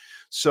this.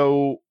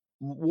 So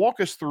walk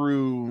us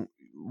through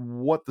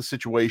what the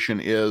situation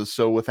is.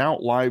 So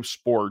without live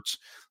sports,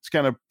 this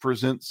kind of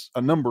presents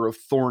a number of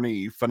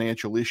thorny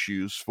financial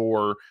issues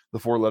for the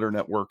 4-letter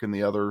network and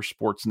the other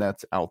sports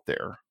nets out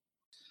there.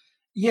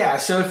 Yeah.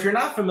 So if you're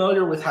not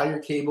familiar with how your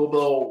cable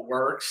bill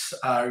works,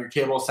 your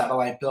cable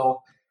satellite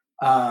bill,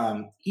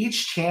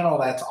 each channel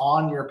that's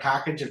on your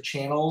package of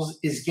channels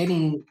is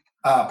getting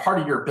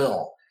part of your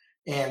bill.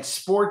 And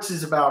sports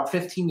is about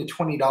 $15 to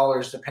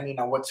 $20,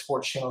 depending on what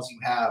sports channels you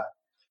have.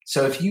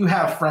 So if you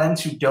have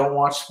friends who don't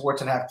watch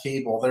sports and have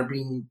cable, they're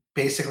being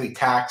basically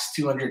taxed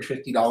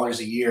 $250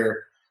 a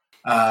year,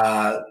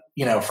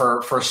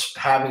 for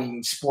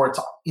having sports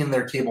in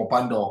their cable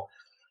bundle.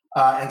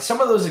 And some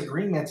of those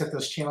agreements that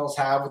those channels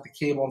have with the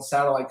cable and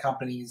satellite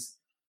companies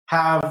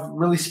have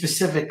really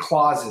specific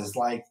clauses,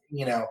 like,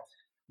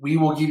 we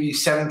will give you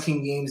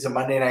 17 games of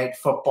Monday Night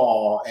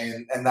Football,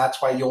 and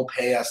that's why you'll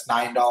pay us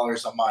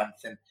 $9 a month.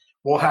 And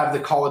we'll have the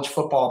college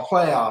football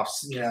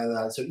playoffs,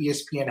 so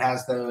ESPN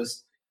has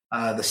those.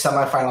 The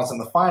semifinals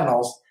and the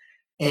finals.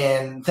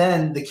 And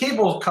then the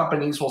cable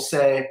companies will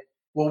say,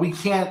 well, we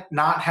can't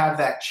not have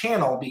that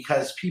channel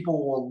because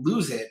people will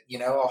lose it.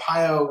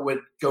 Ohio would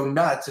go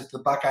nuts if the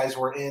Buckeyes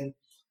were in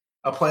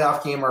a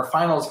playoff game or a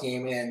finals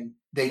game and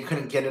they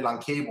couldn't get it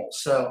on cable.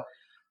 So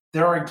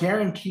there are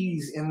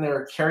guarantees in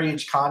their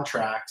carriage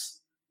contracts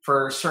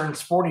for certain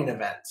sporting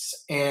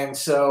events. And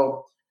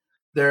so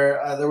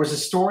there was a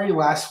story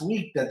last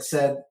week that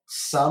said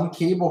some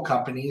cable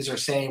companies are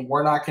saying,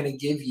 we're not going to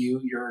give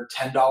you your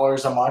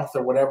 $10 a month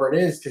or whatever it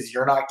is because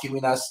you're not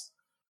giving us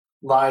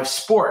live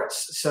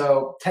sports.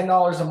 So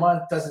 $10 a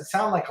month doesn't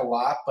sound like a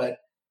lot, but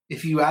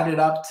if you add it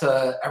up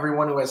to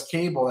everyone who has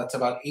cable, that's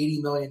about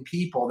 80 million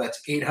people.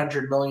 That's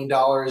 $800 million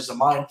a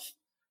month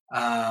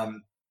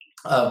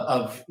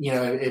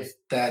if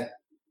that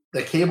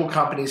the cable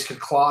companies could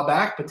claw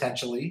back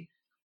potentially.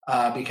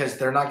 Because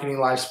they're not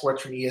getting live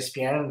sports from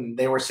ESPN, and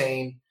they were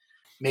saying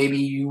maybe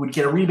you would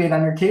get a rebate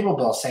on your cable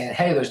bill saying,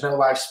 hey, there's no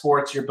live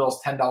sports, your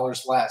bill's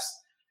 $10 less.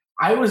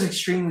 I was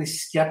extremely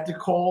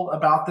skeptical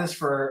about this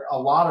for a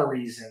lot of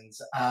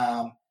reasons.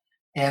 And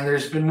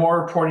there's been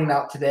more reporting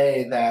out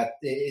today that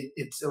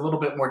it's a little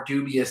bit more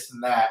dubious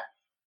than that.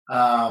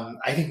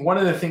 I think one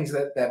of the things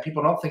that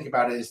people don't think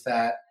about is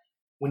that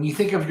when you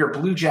think of your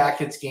Blue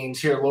Jackets games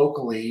here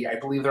locally, I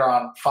believe they're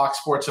on Fox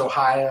Sports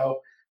Ohio.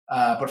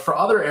 But for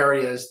other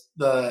areas,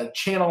 the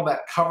channel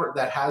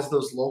that has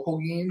those local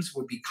games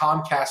would be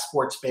Comcast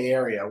Sports Bay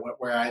Area,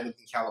 where I live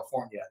in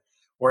California,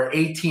 or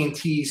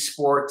AT&T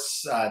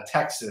Sports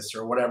Texas,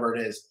 or whatever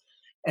it is.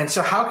 And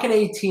so, how can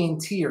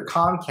AT&T or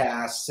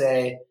Comcast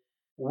say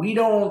we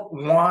don't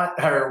want,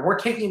 or we're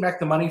taking back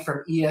the money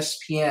from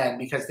ESPN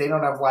because they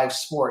don't have live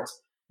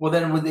sports? Well,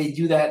 then would they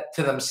do that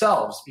to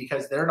themselves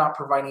because they're not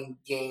providing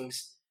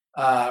games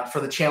for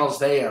the channels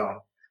they own?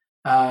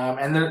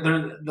 And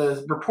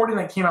the reporting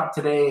that came out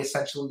today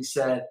essentially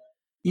said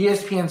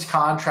ESPN's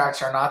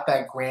contracts are not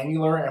that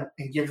granular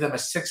and give them a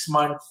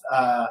 6-month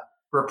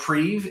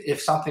reprieve if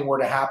something were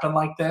to happen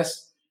like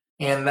this,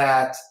 and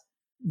that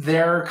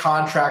their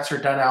contracts are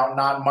done out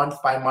not month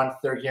by month.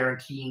 They're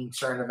guaranteeing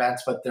certain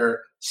events, but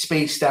they're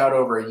spaced out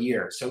over a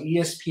year. So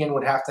ESPN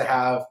would have to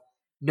have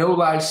no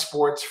live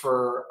sports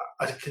for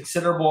a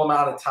considerable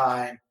amount of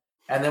time,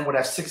 and then would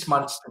have 6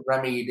 months to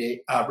remedy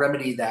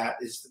that,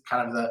 is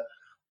kind of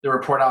the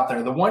report out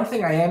there. The one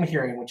thing I am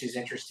hearing, which is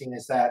interesting,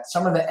 is that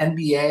some of the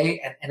NBA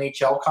and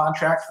NHL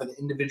contracts for the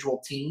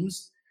individual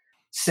teams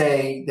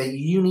say that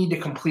you need to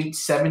complete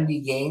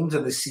 70 games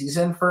of the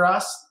season for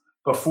us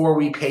before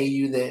we pay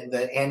you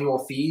the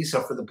annual fee.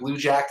 So for the Blue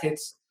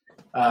Jackets,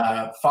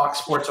 Fox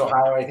Sports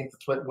Ohio, I think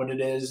that's what it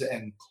is.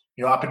 And,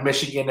 up in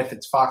Michigan, if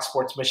it's Fox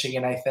Sports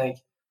Michigan, I think,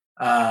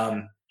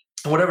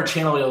 whatever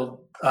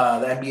channel the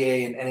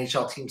NBA and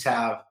NHL teams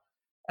have,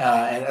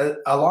 and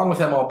along with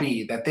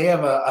MLB, that they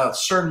have a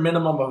certain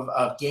minimum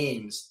of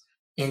games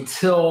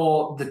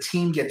until the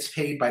team gets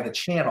paid by the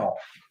channel.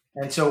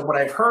 And so what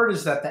I've heard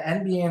is that the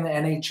NBA and the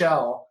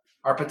NHL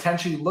are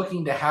potentially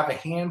looking to have a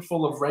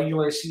handful of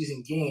regular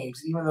season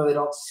games, even though they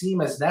don't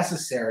seem as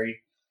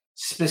necessary,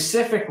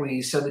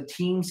 specifically so the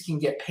teams can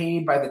get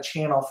paid by the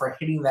channel for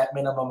hitting that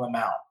minimum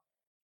amount.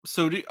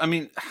 So,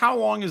 how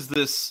long is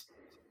this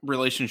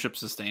relationship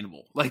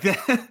sustainable? Like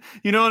that,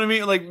 you know what I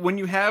mean? Like when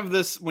you have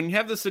this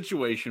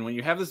situation, when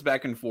you have this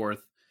back and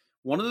forth,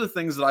 one of the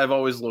things that I've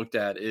always looked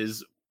at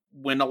is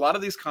when a lot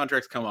of these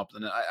contracts come up,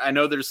 and I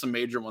know there's some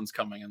major ones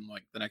coming in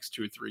like the next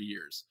 2 or 3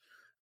 years.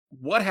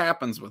 What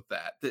happens with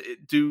that?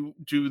 Do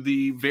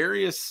the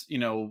various,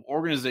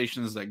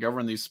 organizations that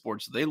govern these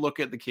sports, they look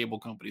at the cable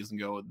companies and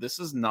go, this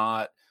is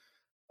not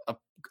a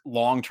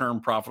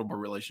long-term profitable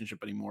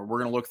relationship anymore. We're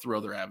going to look through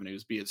other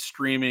avenues, be it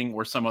streaming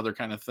or some other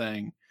kind of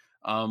thing.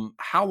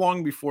 How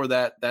long before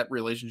that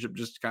relationship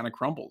just kind of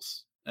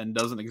crumbles and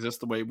doesn't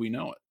exist the way we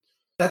know it?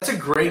 That's a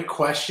great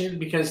question,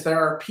 because there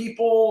are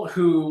people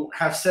who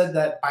have said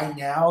that by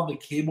now the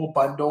cable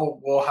bundle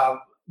will have,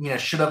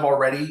 should have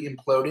already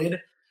imploded.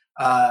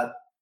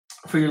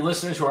 For your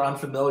listeners who are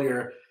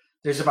unfamiliar,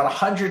 there's about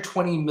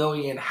 120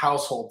 million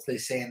households, they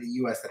say, in the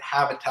U.S. that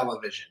have a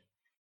television.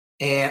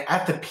 And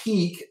at the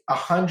peak,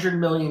 100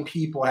 million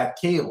people had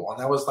cable,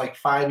 and that was like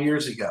 5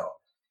 years ago.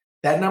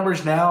 That number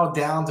is now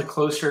down to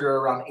closer to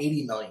around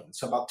 80 million.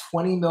 So about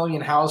 20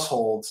 million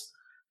households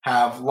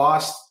have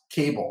lost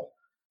cable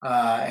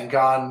and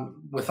gone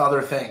with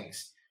other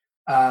things.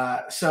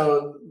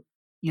 So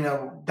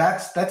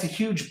that's a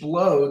huge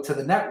blow to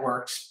the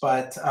networks,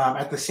 but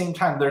at the same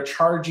time, they're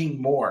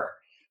charging more.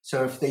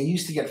 So if they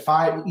used to get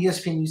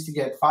ESPN used to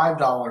get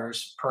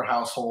 $5 per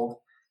household,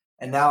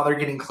 and now they're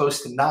getting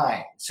close to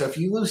 $9. So if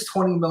you lose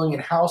 20 million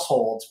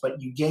households,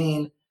 but you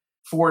gain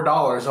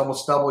 $4,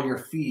 almost double your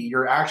fee,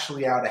 you're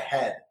actually out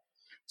ahead.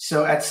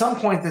 So at some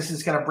point, this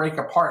is going to break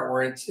apart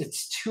where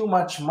it's too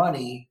much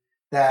money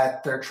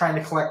that they're trying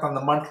to collect on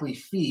the monthly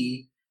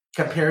fee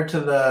compared to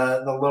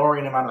the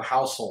lowering amount of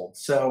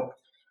households. So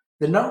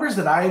the numbers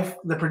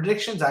the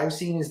predictions I've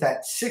seen is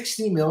that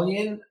 60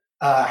 million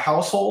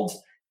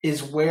households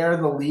is where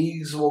the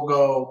leagues will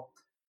go.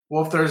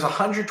 Well, if there's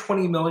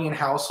 120 million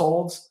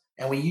households,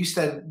 and we used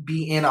to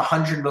be in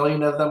 100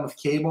 million of them with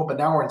cable, but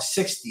now we're in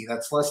 60,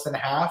 that's less than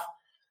half.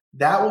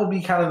 That will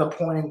be kind of the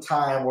point in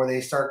time where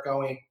they start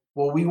going,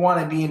 well, we want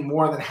to be in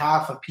more than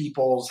half of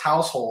people's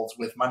households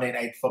with Monday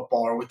Night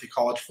Football or with the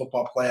college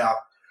football playoff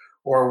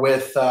or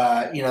with,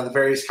 the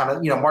various kind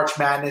of, March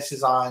Madness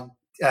is on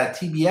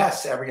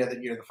TBS every other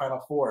year, the Final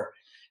Four.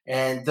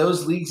 And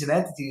those leagues and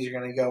entities are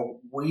going to go,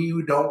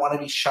 we don't want to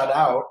be shut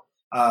out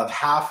of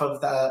half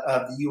of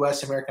the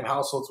U.S. American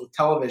households with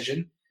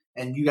television,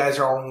 and you guys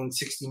are only in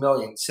 60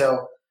 million.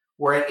 So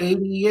we're at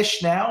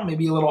 80-ish now,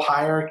 maybe a little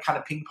higher, kind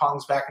of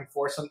ping-pongs back and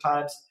forth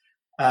sometimes.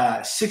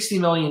 60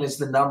 million is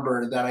the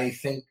number that I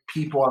think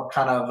people have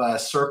kind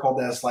of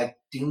circled as like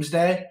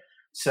doomsday.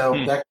 So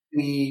that could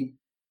be,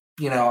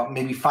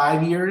 maybe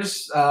 5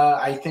 years,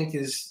 I think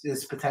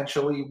is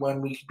potentially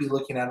when we could be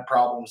looking at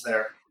problems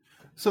there.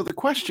 So the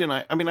question,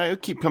 I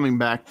keep coming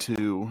back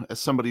to, as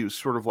somebody who's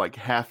sort of like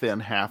half in,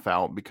 half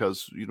out,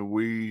 because,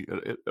 we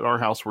at our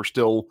house, we're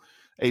still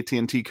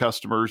AT&T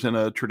customers in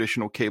a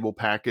traditional cable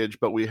package,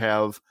 but we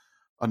have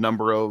a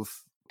number of,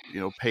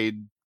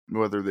 paid,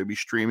 whether they be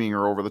streaming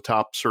or over the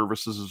top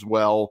services as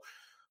well.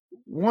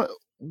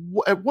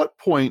 at what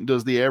point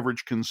does the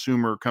average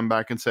consumer come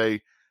back and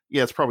say,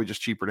 yeah, it's probably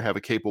just cheaper to have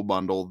a cable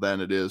bundle than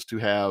it is to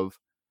have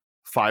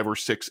 5 or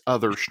 6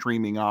 other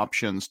streaming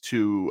options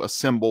to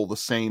assemble the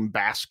same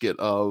basket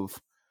of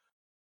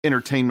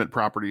entertainment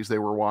properties they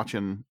were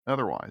watching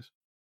otherwise?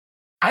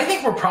 I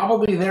think we're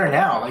probably there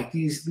now. Like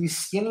these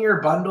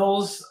skinnier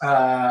bundles,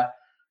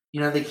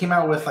 they came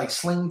out with like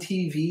Sling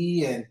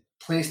TV and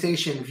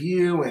PlayStation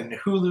Vue and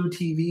Hulu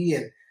TV,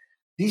 and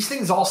these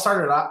things all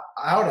started out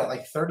at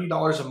like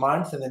 $30 a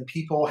month, and then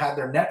people had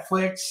their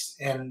Netflix,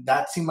 and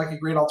that seemed like a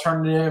great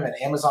alternative, and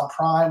Amazon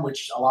Prime,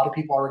 which a lot of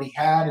people already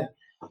had, and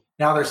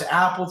now there's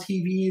Apple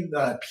TV,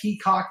 the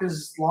Peacock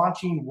is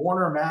launching,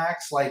 Warner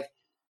Max. Like,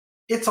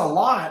 it's a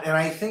lot, and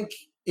I think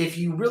if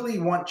you really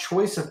want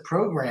choice of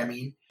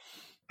programming,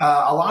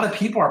 a lot of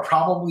people are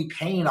probably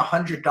paying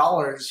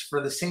 $100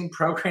 for the same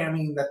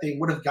programming that they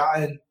would have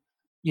gotten,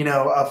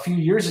 a few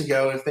years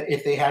ago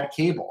if they had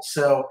cable.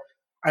 So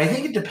I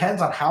think it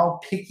depends on how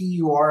picky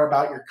you are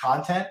about your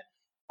content.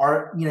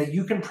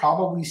 You can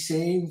probably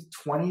save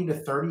 $20 to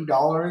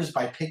 $30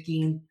 by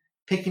picking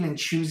and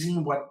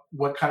choosing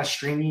what kind of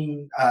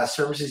streaming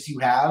services you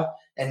have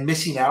and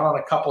missing out on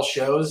a couple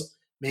shows.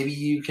 Maybe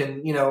you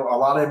can, a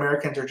lot of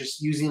Americans are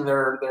just using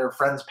their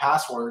friends'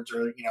 passwords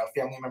or,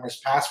 family members'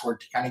 password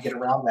to kind of get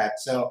around that.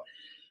 So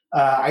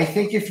I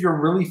think if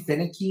you're really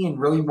finicky and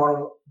really want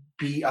to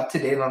be up to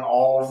date on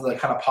all of the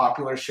kind of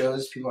popular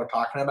shows people are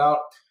talking about,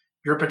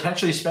 you're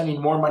potentially spending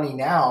more money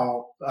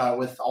now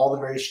with all the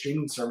various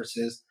streaming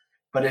services.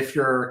 But if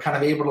you're kind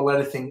of able to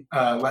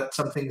let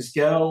some things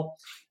go,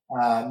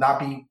 not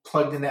be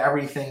plugged into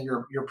everything,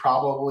 you're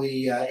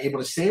probably able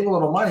to save a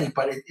little money,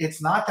 but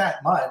it's not that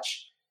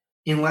much.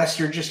 Unless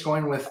you're just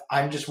going with,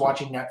 I'm just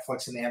watching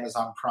Netflix and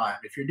Amazon Prime.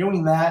 If you're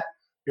doing that,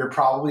 you're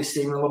probably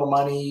saving a little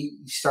money.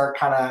 You start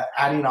kind of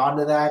adding on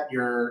to that,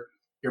 you're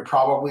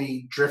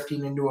probably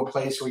drifting into a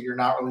place where you're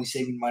not really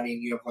saving money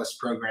and you have less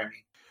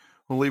programming.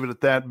 We'll leave it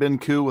at that. Ben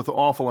Koo with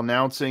Awful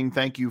Announcing.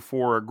 Thank you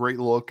for a great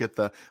look at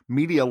the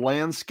media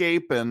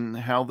landscape and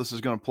how this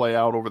is going to play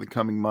out over the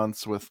coming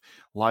months with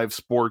live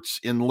sports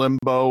in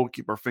limbo.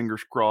 Keep our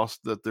fingers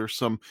crossed that there's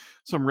some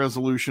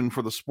resolution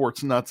for the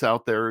sports nuts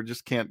out there.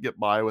 Just can't get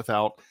by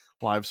without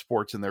live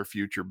sports in their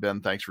future.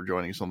 Ben, thanks for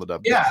joining us on the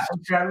W. Yeah,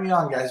 thanks for having me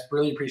on, guys.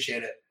 Really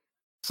appreciate it.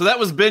 So that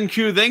was Ben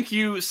Koo. Thank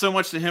you so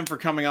much to him for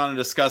coming on and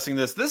discussing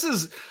this. This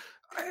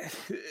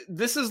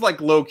is like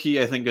low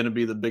key, I think, going to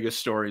be the biggest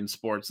story in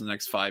sports in the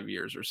next 5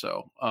 years or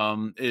so.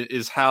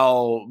 Is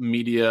how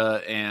media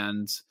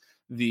and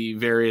the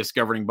various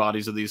governing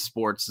bodies of these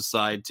sports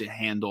decide to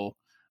handle,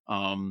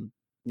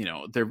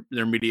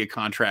 their media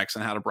contracts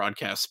and how to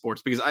broadcast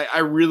sports. Because I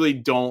really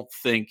don't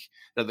think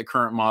that the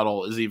current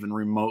model is even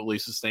remotely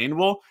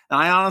sustainable. And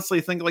I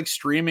honestly think like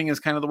streaming is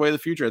kind of the way of the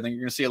future. I think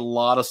you're going to see a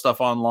lot of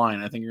stuff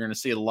online. I think you're going to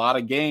see a lot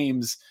of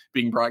games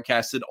being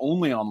broadcasted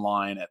only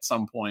online at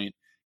some point.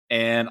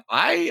 And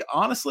I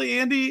honestly,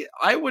 Andy,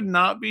 I would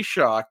not be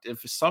shocked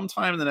if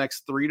sometime in the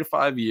next 3 to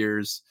 5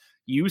 years,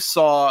 you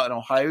saw an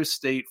Ohio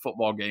State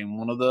football game,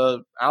 one of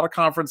the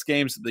out-of-conference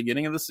games at the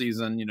beginning of the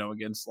season,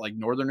 against like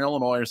Northern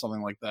Illinois or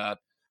something like that,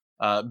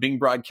 being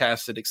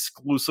broadcasted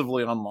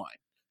exclusively online,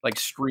 like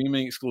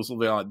streaming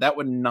exclusively on. That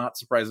would not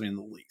surprise me in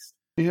the least.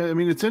 Yeah, I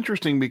mean, it's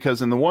interesting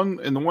because in the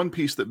one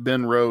piece that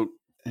Ben wrote,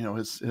 the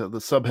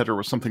subheader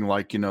was something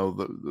like,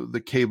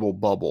 the cable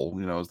bubble,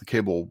 is the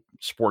cable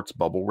sports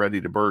bubble ready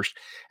to burst.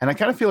 And I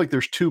kind of feel like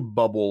there's two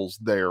bubbles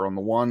there. On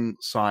the one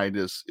side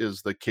is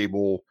the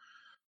cable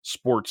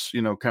sports,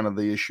 kind of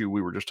the issue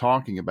we were just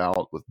talking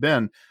about with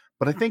Ben.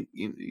 But I think,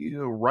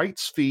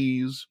 rights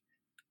fees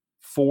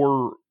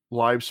for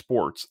live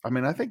sports, I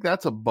mean, I think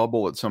that's a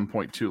bubble at some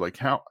point too. Like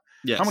how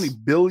many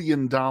 $1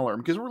 billion,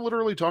 because we're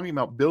literally talking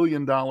about $1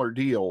 billion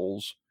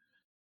deals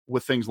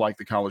with things like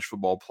the college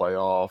football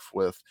playoff,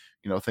 with,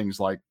 things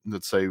like,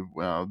 let's say,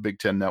 Big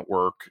Ten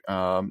Network,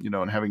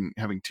 and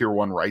having tier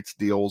 1 rights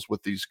deals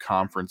with these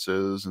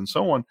conferences and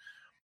so on,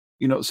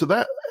 so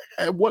that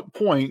at what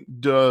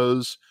point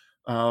does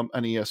an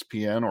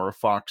ESPN or a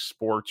Fox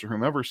Sports or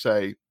whomever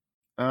say,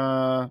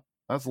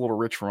 that's a little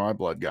rich for my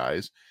blood,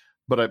 guys.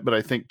 But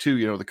I think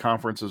too, the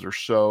conferences are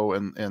so,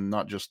 and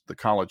not just the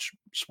college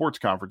sports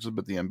conferences,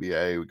 but the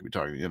NBA, we could be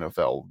talking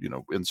NFL,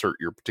 insert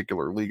your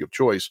particular league of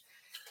choice.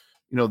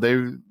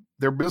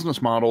 Their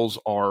business models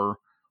are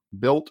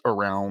built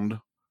around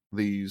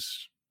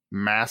these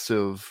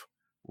massive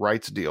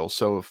rights deals.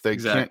 So if they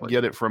can't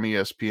get it from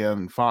ESPN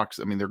and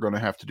Fox, I mean, they're going to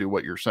have to do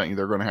what you're saying.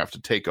 They're going to have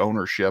to take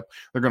ownership.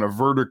 They're going to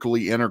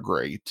vertically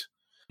integrate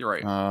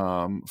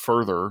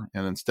further.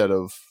 And instead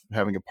of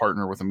having a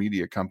partner with a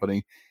media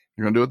company,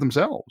 you're going to do it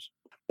themselves.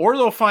 Or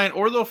they'll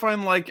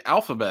find like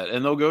Alphabet,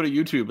 and they'll go to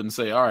YouTube and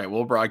say, all right,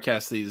 we'll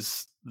broadcast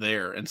these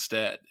there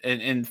instead,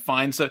 and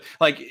find some,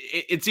 like,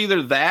 it's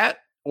either that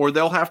or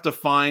they'll have to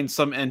find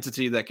some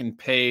entity that can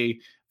pay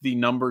the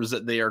numbers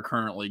that they are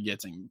currently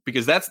getting,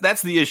 because that's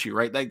the issue,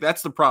 right? Like,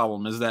 that's the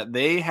problem, is that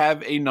they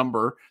have a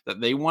number that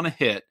they want to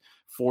hit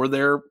for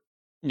their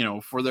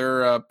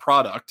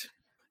product,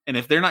 And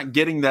if they're not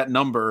getting that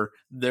number,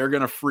 they're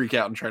going to freak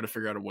out and try to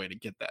figure out a way to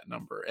get that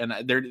number. And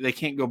they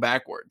can't go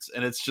backwards.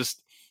 And it's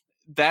just,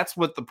 that's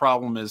what the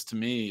problem is to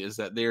me, is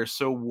that they are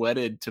so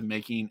wedded to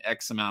making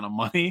X amount of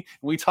money.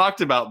 We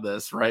talked about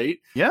this, right?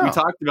 Yeah. We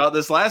talked about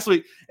this last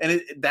week.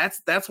 And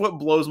that's what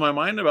blows my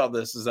mind about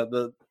this, is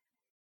that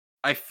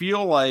I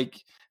feel like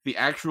the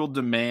actual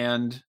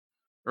demand,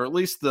 or at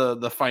least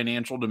the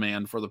financial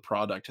demand for the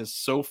product, has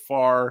so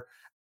far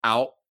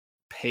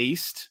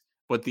outpaced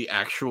what the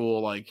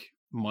actual like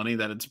money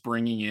that it's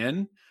bringing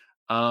in,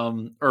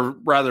 or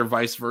rather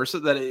vice versa,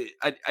 that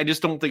I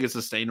just don't think it's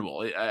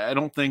sustainable. I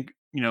don't think,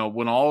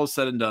 when all is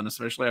said and done,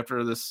 especially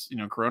after this,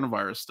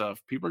 coronavirus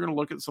stuff, people are going to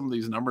look at some of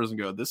these numbers and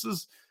go,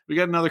 we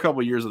got another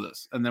couple of years of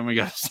this, and then we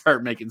got to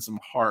start making some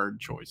hard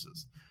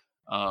choices.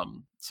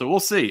 So we'll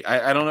see.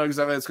 I don't know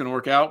exactly how it's going to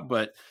work out,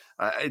 but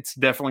it's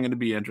definitely going to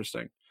be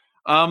interesting.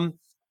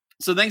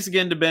 So thanks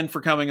again to Ben for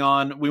coming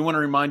on. We want to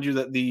remind you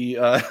that the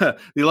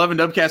 11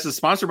 Dubcast is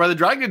sponsored by the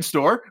Dry Goods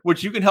Store,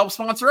 which you can help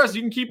sponsor us.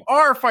 You can keep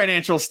our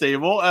financial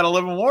stable at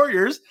 11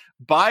 Warriors.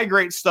 Buy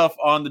great stuff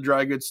on the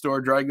Dry Goods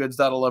Store,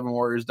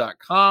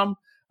 drygoods.11warriors.com.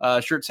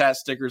 Shirts,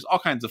 hats, stickers, all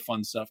kinds of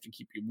fun stuff to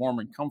keep you warm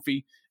and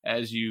comfy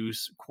as you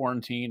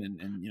quarantine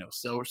and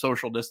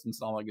social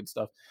distance and all that good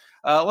stuff.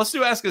 Let's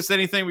do Ask Us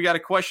Anything. We got a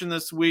question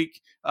this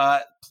week.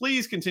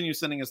 Please continue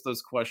sending us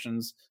those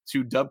questions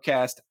to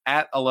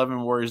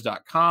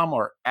dubcast@11warriors.com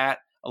or at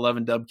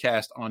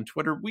 11dubcast on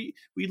Twitter. We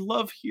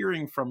love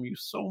hearing from you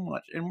so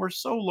much, and we're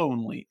so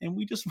lonely, and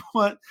we just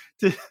want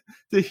to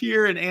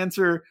hear and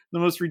answer the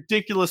most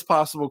ridiculous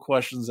possible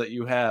questions that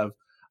you have.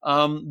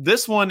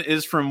 This one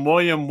is from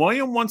William.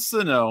 William wants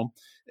to know,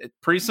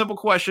 pretty simple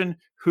question: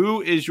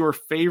 who is your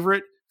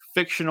favorite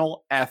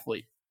fictional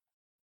athlete?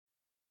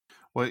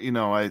 Well,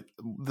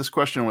 this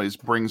question always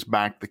brings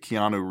back the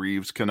Keanu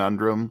Reeves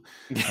conundrum.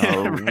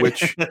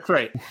 Which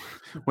right.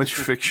 Which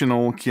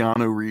fictional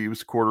Keanu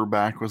Reeves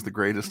quarterback was the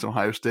greatest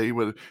Ohio State?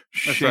 With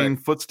Shane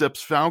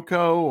Footsteps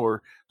Falco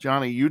or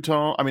Johnny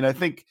Utah? I mean, I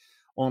think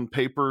on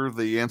paper,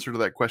 the answer to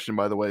that question,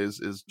 by the way,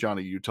 is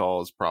Johnny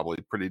Utah is probably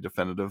pretty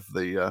definitive.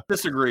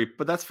 Disagree,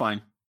 but that's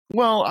fine.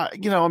 Well,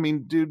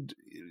 dude,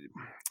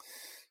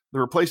 The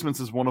Replacements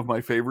is one of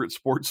my favorite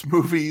sports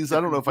movies.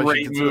 I don't know if I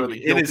should consider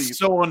it. It is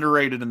so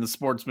underrated in the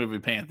sports movie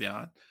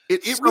pantheon.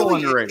 It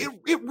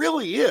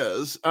really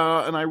is.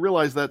 And I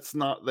realize that's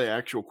not the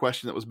actual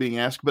question that was being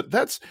asked, but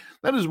that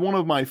is one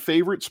of my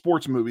favorite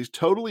sports movies,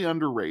 totally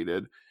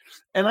underrated.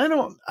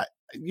 And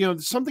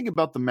something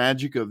about the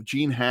magic of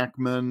Gene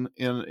Hackman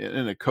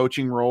in a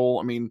coaching role.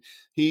 I mean,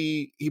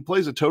 he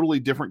plays a totally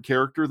different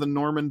character than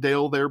Norman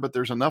Dale there, but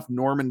there's enough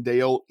Norman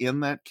Dale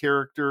in that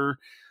character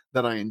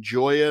that I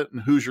enjoy it.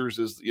 And Hoosiers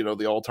is,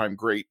 the all-time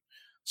great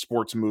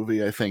sports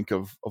movie, I think,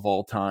 of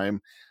all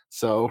time.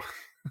 So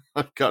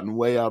I've gotten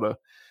way out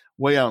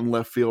in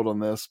left field on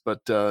this, but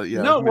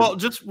yeah. No, well,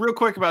 just real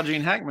quick about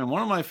Gene Hackman.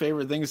 One of my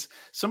favorite things,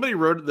 somebody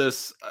wrote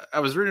this.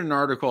 I was reading an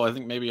article, I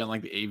think maybe on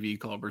like the AV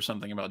Club or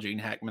something, about Gene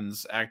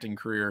Hackman's acting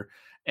career.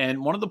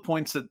 And one of the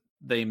points that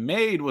they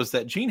made was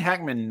that Gene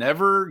Hackman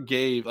never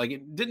gave, like,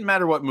 it didn't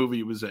matter what movie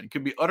he was in. It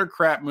could be utter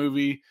crap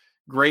movie,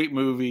 great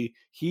movie.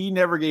 He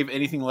never gave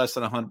anything less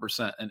than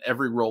 100% in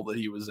every role that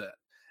he was in.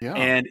 Yeah.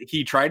 And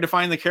he tried to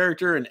find the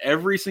character in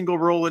every single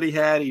role that he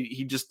had.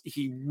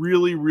 He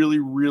really, really,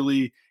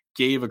 really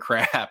gave a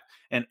crap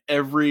in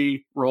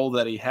every role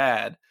that he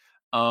had.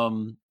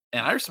 And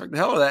I respect the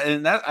hell of that.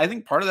 And that, I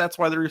think part of that's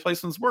why The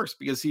Replacements works,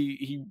 because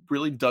he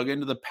really dug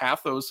into the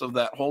pathos of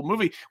that whole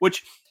movie,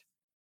 which,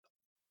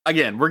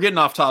 again, we're getting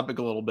off topic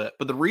a little bit,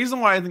 but the reason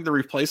why I think The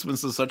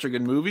Replacements is such a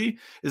good movie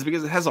is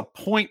because it has a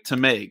point to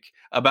make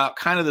about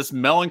kind of this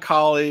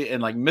melancholy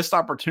and like missed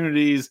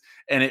opportunities.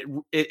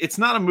 And it's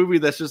not a movie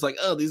that's just like,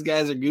 oh, these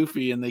guys are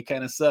goofy and they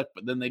kind of suck,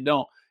 but then they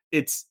don't.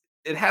 It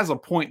has a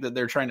point that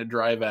they're trying to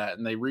drive at,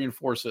 and they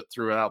reinforce it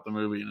throughout the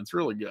movie, and it's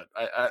really good.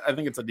 I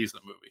think it's a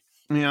decent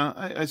movie. Yeah,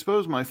 I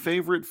suppose my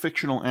favorite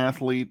fictional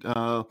athlete,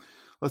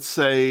 let's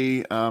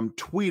say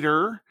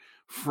Tweeter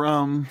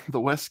from the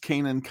West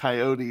Canaan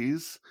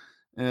Coyotes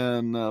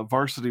and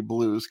Varsity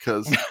Blues,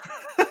 because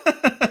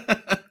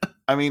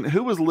I mean,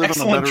 who was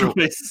living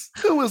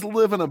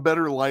a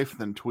better life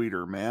than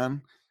Tweeter,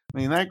 man? I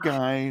mean, that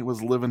guy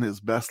was living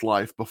his best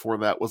life before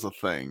that was a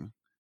thing.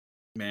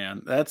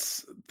 Man,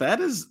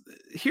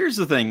 here's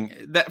the thing.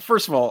 That,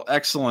 first of all,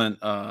 excellent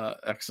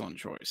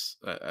choice.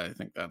 I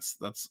think that's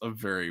a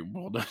very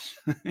well done.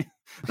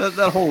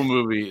 that whole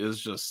movie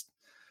is just,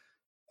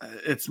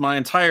 it's my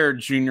entire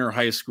junior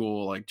high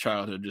school like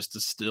childhood just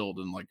distilled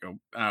in like an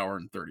hour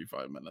and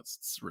 35 minutes.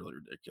 It's really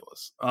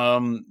ridiculous.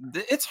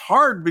 It's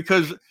hard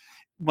because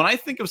when I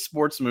think of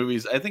sports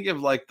movies, I think of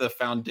like the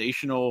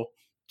foundational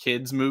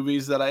kids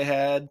movies that I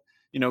had,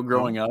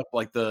 growing up,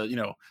 like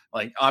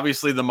like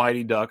obviously the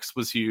Mighty Ducks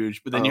was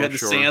huge, but then you had the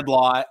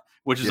Sandlot,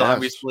 which is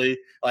obviously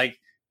like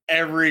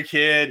every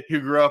kid who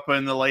grew up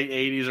in the late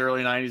 80s,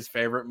 early 90s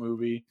favorite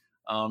movie.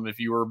 If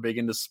you were big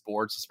into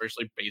sports,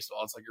 especially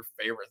baseball, it's like your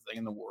favorite thing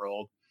in the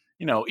world.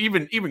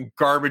 even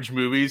garbage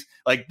movies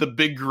like The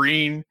Big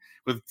Green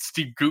with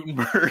Steve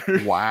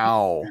Guttenberg.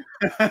 Wow.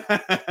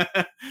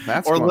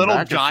 That's or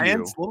Little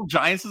Giants. Little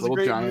Giants is a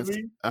great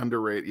movie.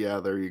 Underrated.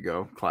 Yeah, there you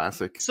go.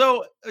 Classic.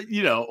 So,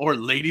 or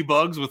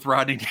Ladybugs with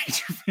Rodney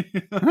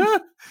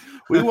Dangerfield.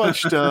 We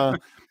watched,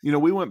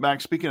 we went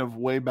back, speaking of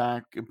way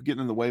back, getting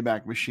in the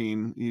Wayback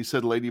Machine, you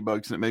said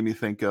Ladybugs, and it made me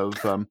think of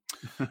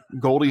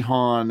Goldie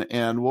Hawn,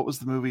 and what was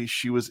the movie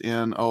she was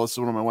in? Oh, it's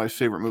one of my wife's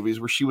favorite movies,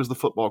 where she was the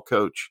football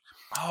coach.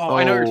 Oh,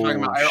 I know what you're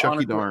talking about.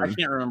 Shucky darn. I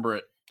can't remember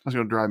it. That's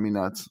going to drive me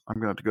nuts. I'm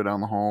going to have to go down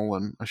the hall,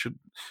 and I should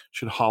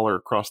holler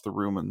across the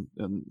room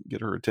and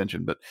get her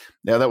attention. But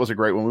yeah, that was a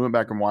great one. We went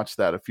back and watched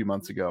that a few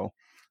months ago.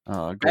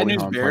 Bad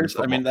News Bears.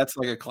 I mean, that's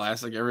like a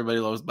classic. Everybody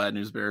loves Bad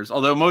News Bears,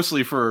 although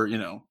mostly for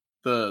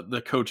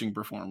the coaching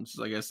performances.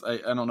 I guess I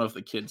don't know if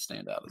the kids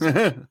stand out as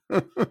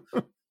much.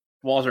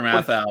 Walter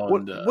Matthau.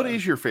 What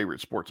is your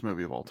favorite sports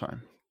movie of all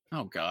time?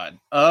 Oh God,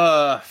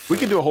 we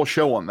can do a whole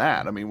show on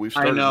that. I mean, we've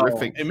started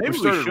riffing. And maybe we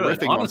should,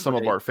 riffing on some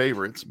of our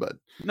favorites, but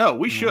no,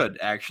 we should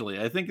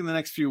actually. I think in the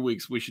next few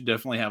weeks we should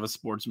definitely have a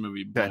sports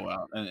movie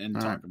blowout and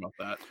talk about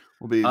that.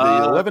 Will be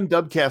the 11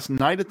 Dubcast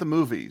Night at the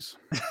Movies.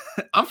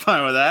 I'm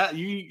fine with that.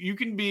 You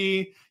can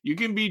be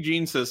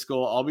Gene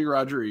Siskel. I'll be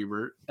Roger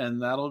Ebert,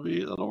 and that'll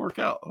work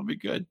out. It'll be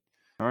good.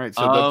 All right,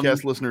 so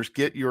Dubcast listeners,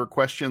 get your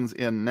questions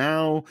in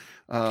now.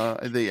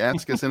 They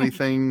ask us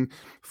anything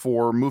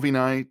for movie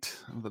night,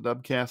 the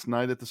Dubcast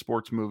Night at the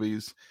Sports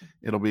Movies.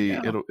 It'll be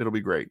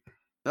great.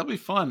 That'll be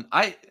fun.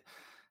 God,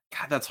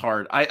 that's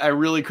hard. I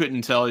really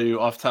couldn't tell you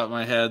off the top of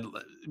my head,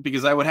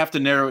 because I would have to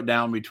narrow it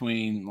down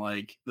between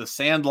like The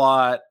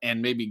Sandlot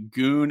and maybe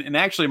Goon. And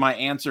actually, my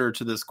answer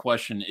to this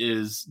question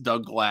is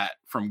Doug Glatt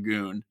from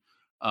Goon.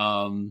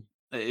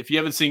 If you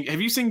haven't seen,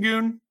 have you seen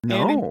Goon?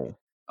 No. Andy?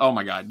 Oh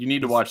my God, you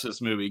need to watch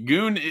this movie.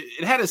 Goon,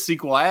 it had a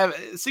sequel.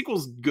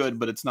 Sequel's good,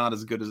 but it's not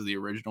as good as the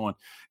original one.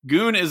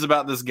 Goon is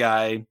about this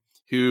guy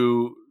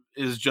who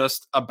is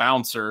just a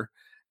bouncer,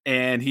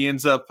 and he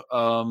ends up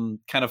kind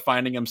of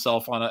finding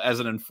himself as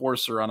an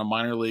enforcer on a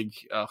minor league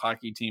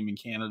hockey team in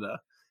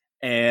Canada.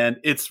 And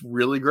it's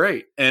really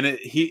great. And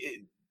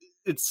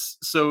it's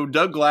so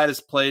Doug Glatt is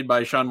played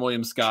by Sean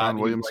William Scott.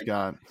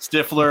 Scott.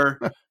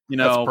 Stifler.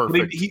 That's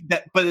perfect.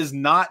 But is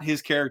not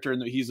his character,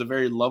 and he's a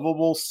very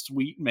lovable,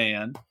 sweet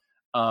man.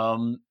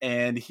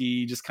 And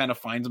he just kind of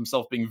finds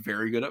himself being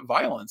very good at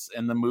violence.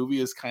 And the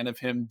movie is kind of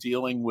him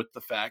dealing with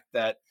the fact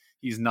that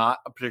he's not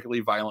a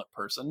particularly violent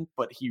person,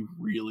 but he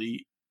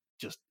really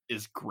just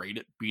is great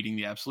at beating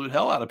the absolute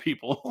hell out of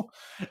people.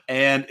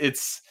 And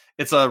it's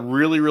a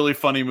really, really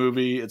funny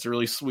movie. It's a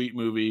really sweet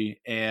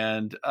movie.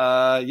 And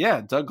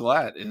Doug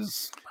Glatt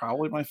is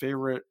probably my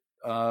favorite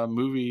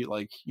movie,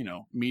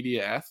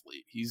 media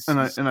athlete.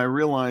 And I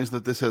realize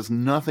that this has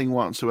nothing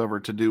whatsoever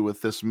to do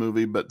with this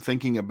movie, but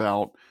thinking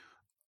about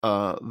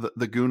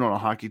the Goon on a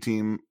hockey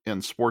team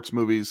in sports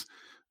movies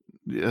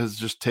has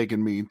just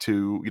taken me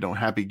to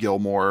Happy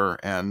Gilmore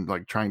and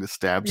like trying to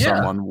stab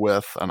someone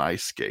with an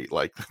ice skate.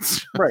 Like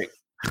that's right.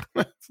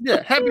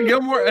 Yeah, Happy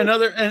Gilmore.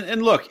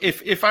 And look,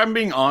 if I'm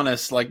being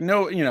honest,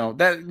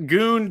 that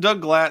Goon,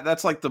 Doug Glatt,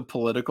 that's like the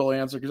political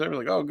answer, because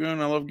everybody's like, oh,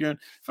 Goon, I love Goon.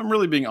 If I'm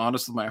really being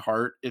honest with my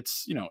heart,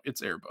 it's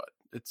Air Bud.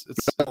 It's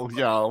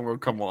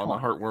come on,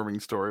 a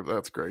heartwarming story.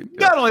 That's great.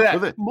 Not only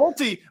that,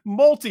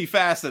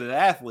 multifaceted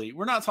athlete.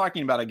 We're not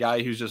talking about a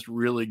guy who's just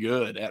really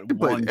good at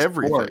one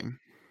everything. Sport.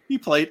 He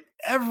played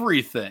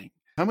everything.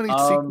 How many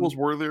sequels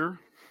were there?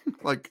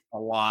 Like a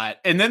lot.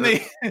 And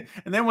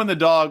then when the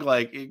dog,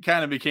 it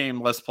kind of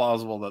became less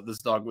plausible that this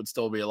dog would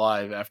still be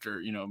alive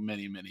after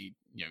many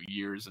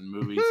years and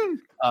movies.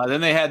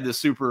 Then they had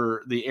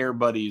the Air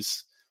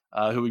Buddies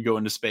who would go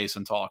into space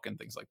and talk and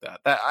things like that.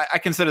 That I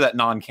consider that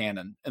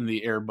non-canon in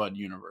the Air Bud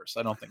universe.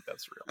 I don't think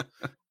that's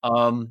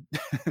real.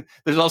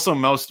 There's also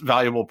Most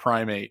Valuable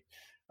Primate,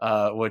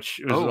 which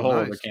is a whole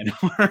other can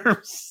of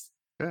worms.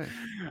 Okay.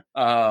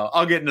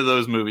 I'll get into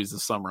those movies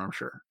this summer, I'm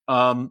sure.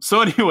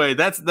 So anyway,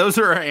 those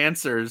are our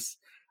answers.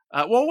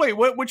 Well, wait,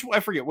 I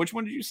forget. Which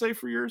one did you say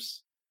for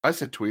yours? I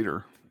said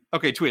Tweeter.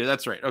 Okay, Tweeter.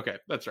 That's right. Okay,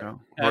 that's right.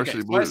 Yeah,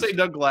 okay, so I say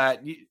Doug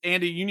Glatt.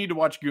 Andy, you need to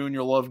watch Goon.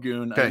 You'll love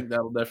Goon. Okay. I think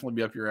that'll definitely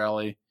be up your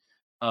alley.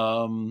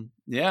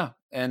 Yeah,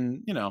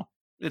 and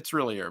it's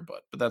really Air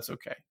Bud, but that's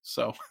okay.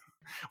 So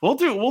we'll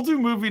do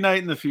movie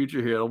night in the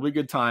future here. It'll be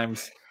good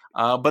times.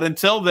 But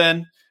until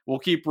then, we'll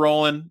keep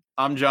rolling.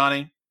 I'm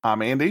Johnny.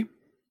 I'm Andy.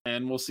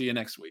 And we'll see you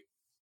next week.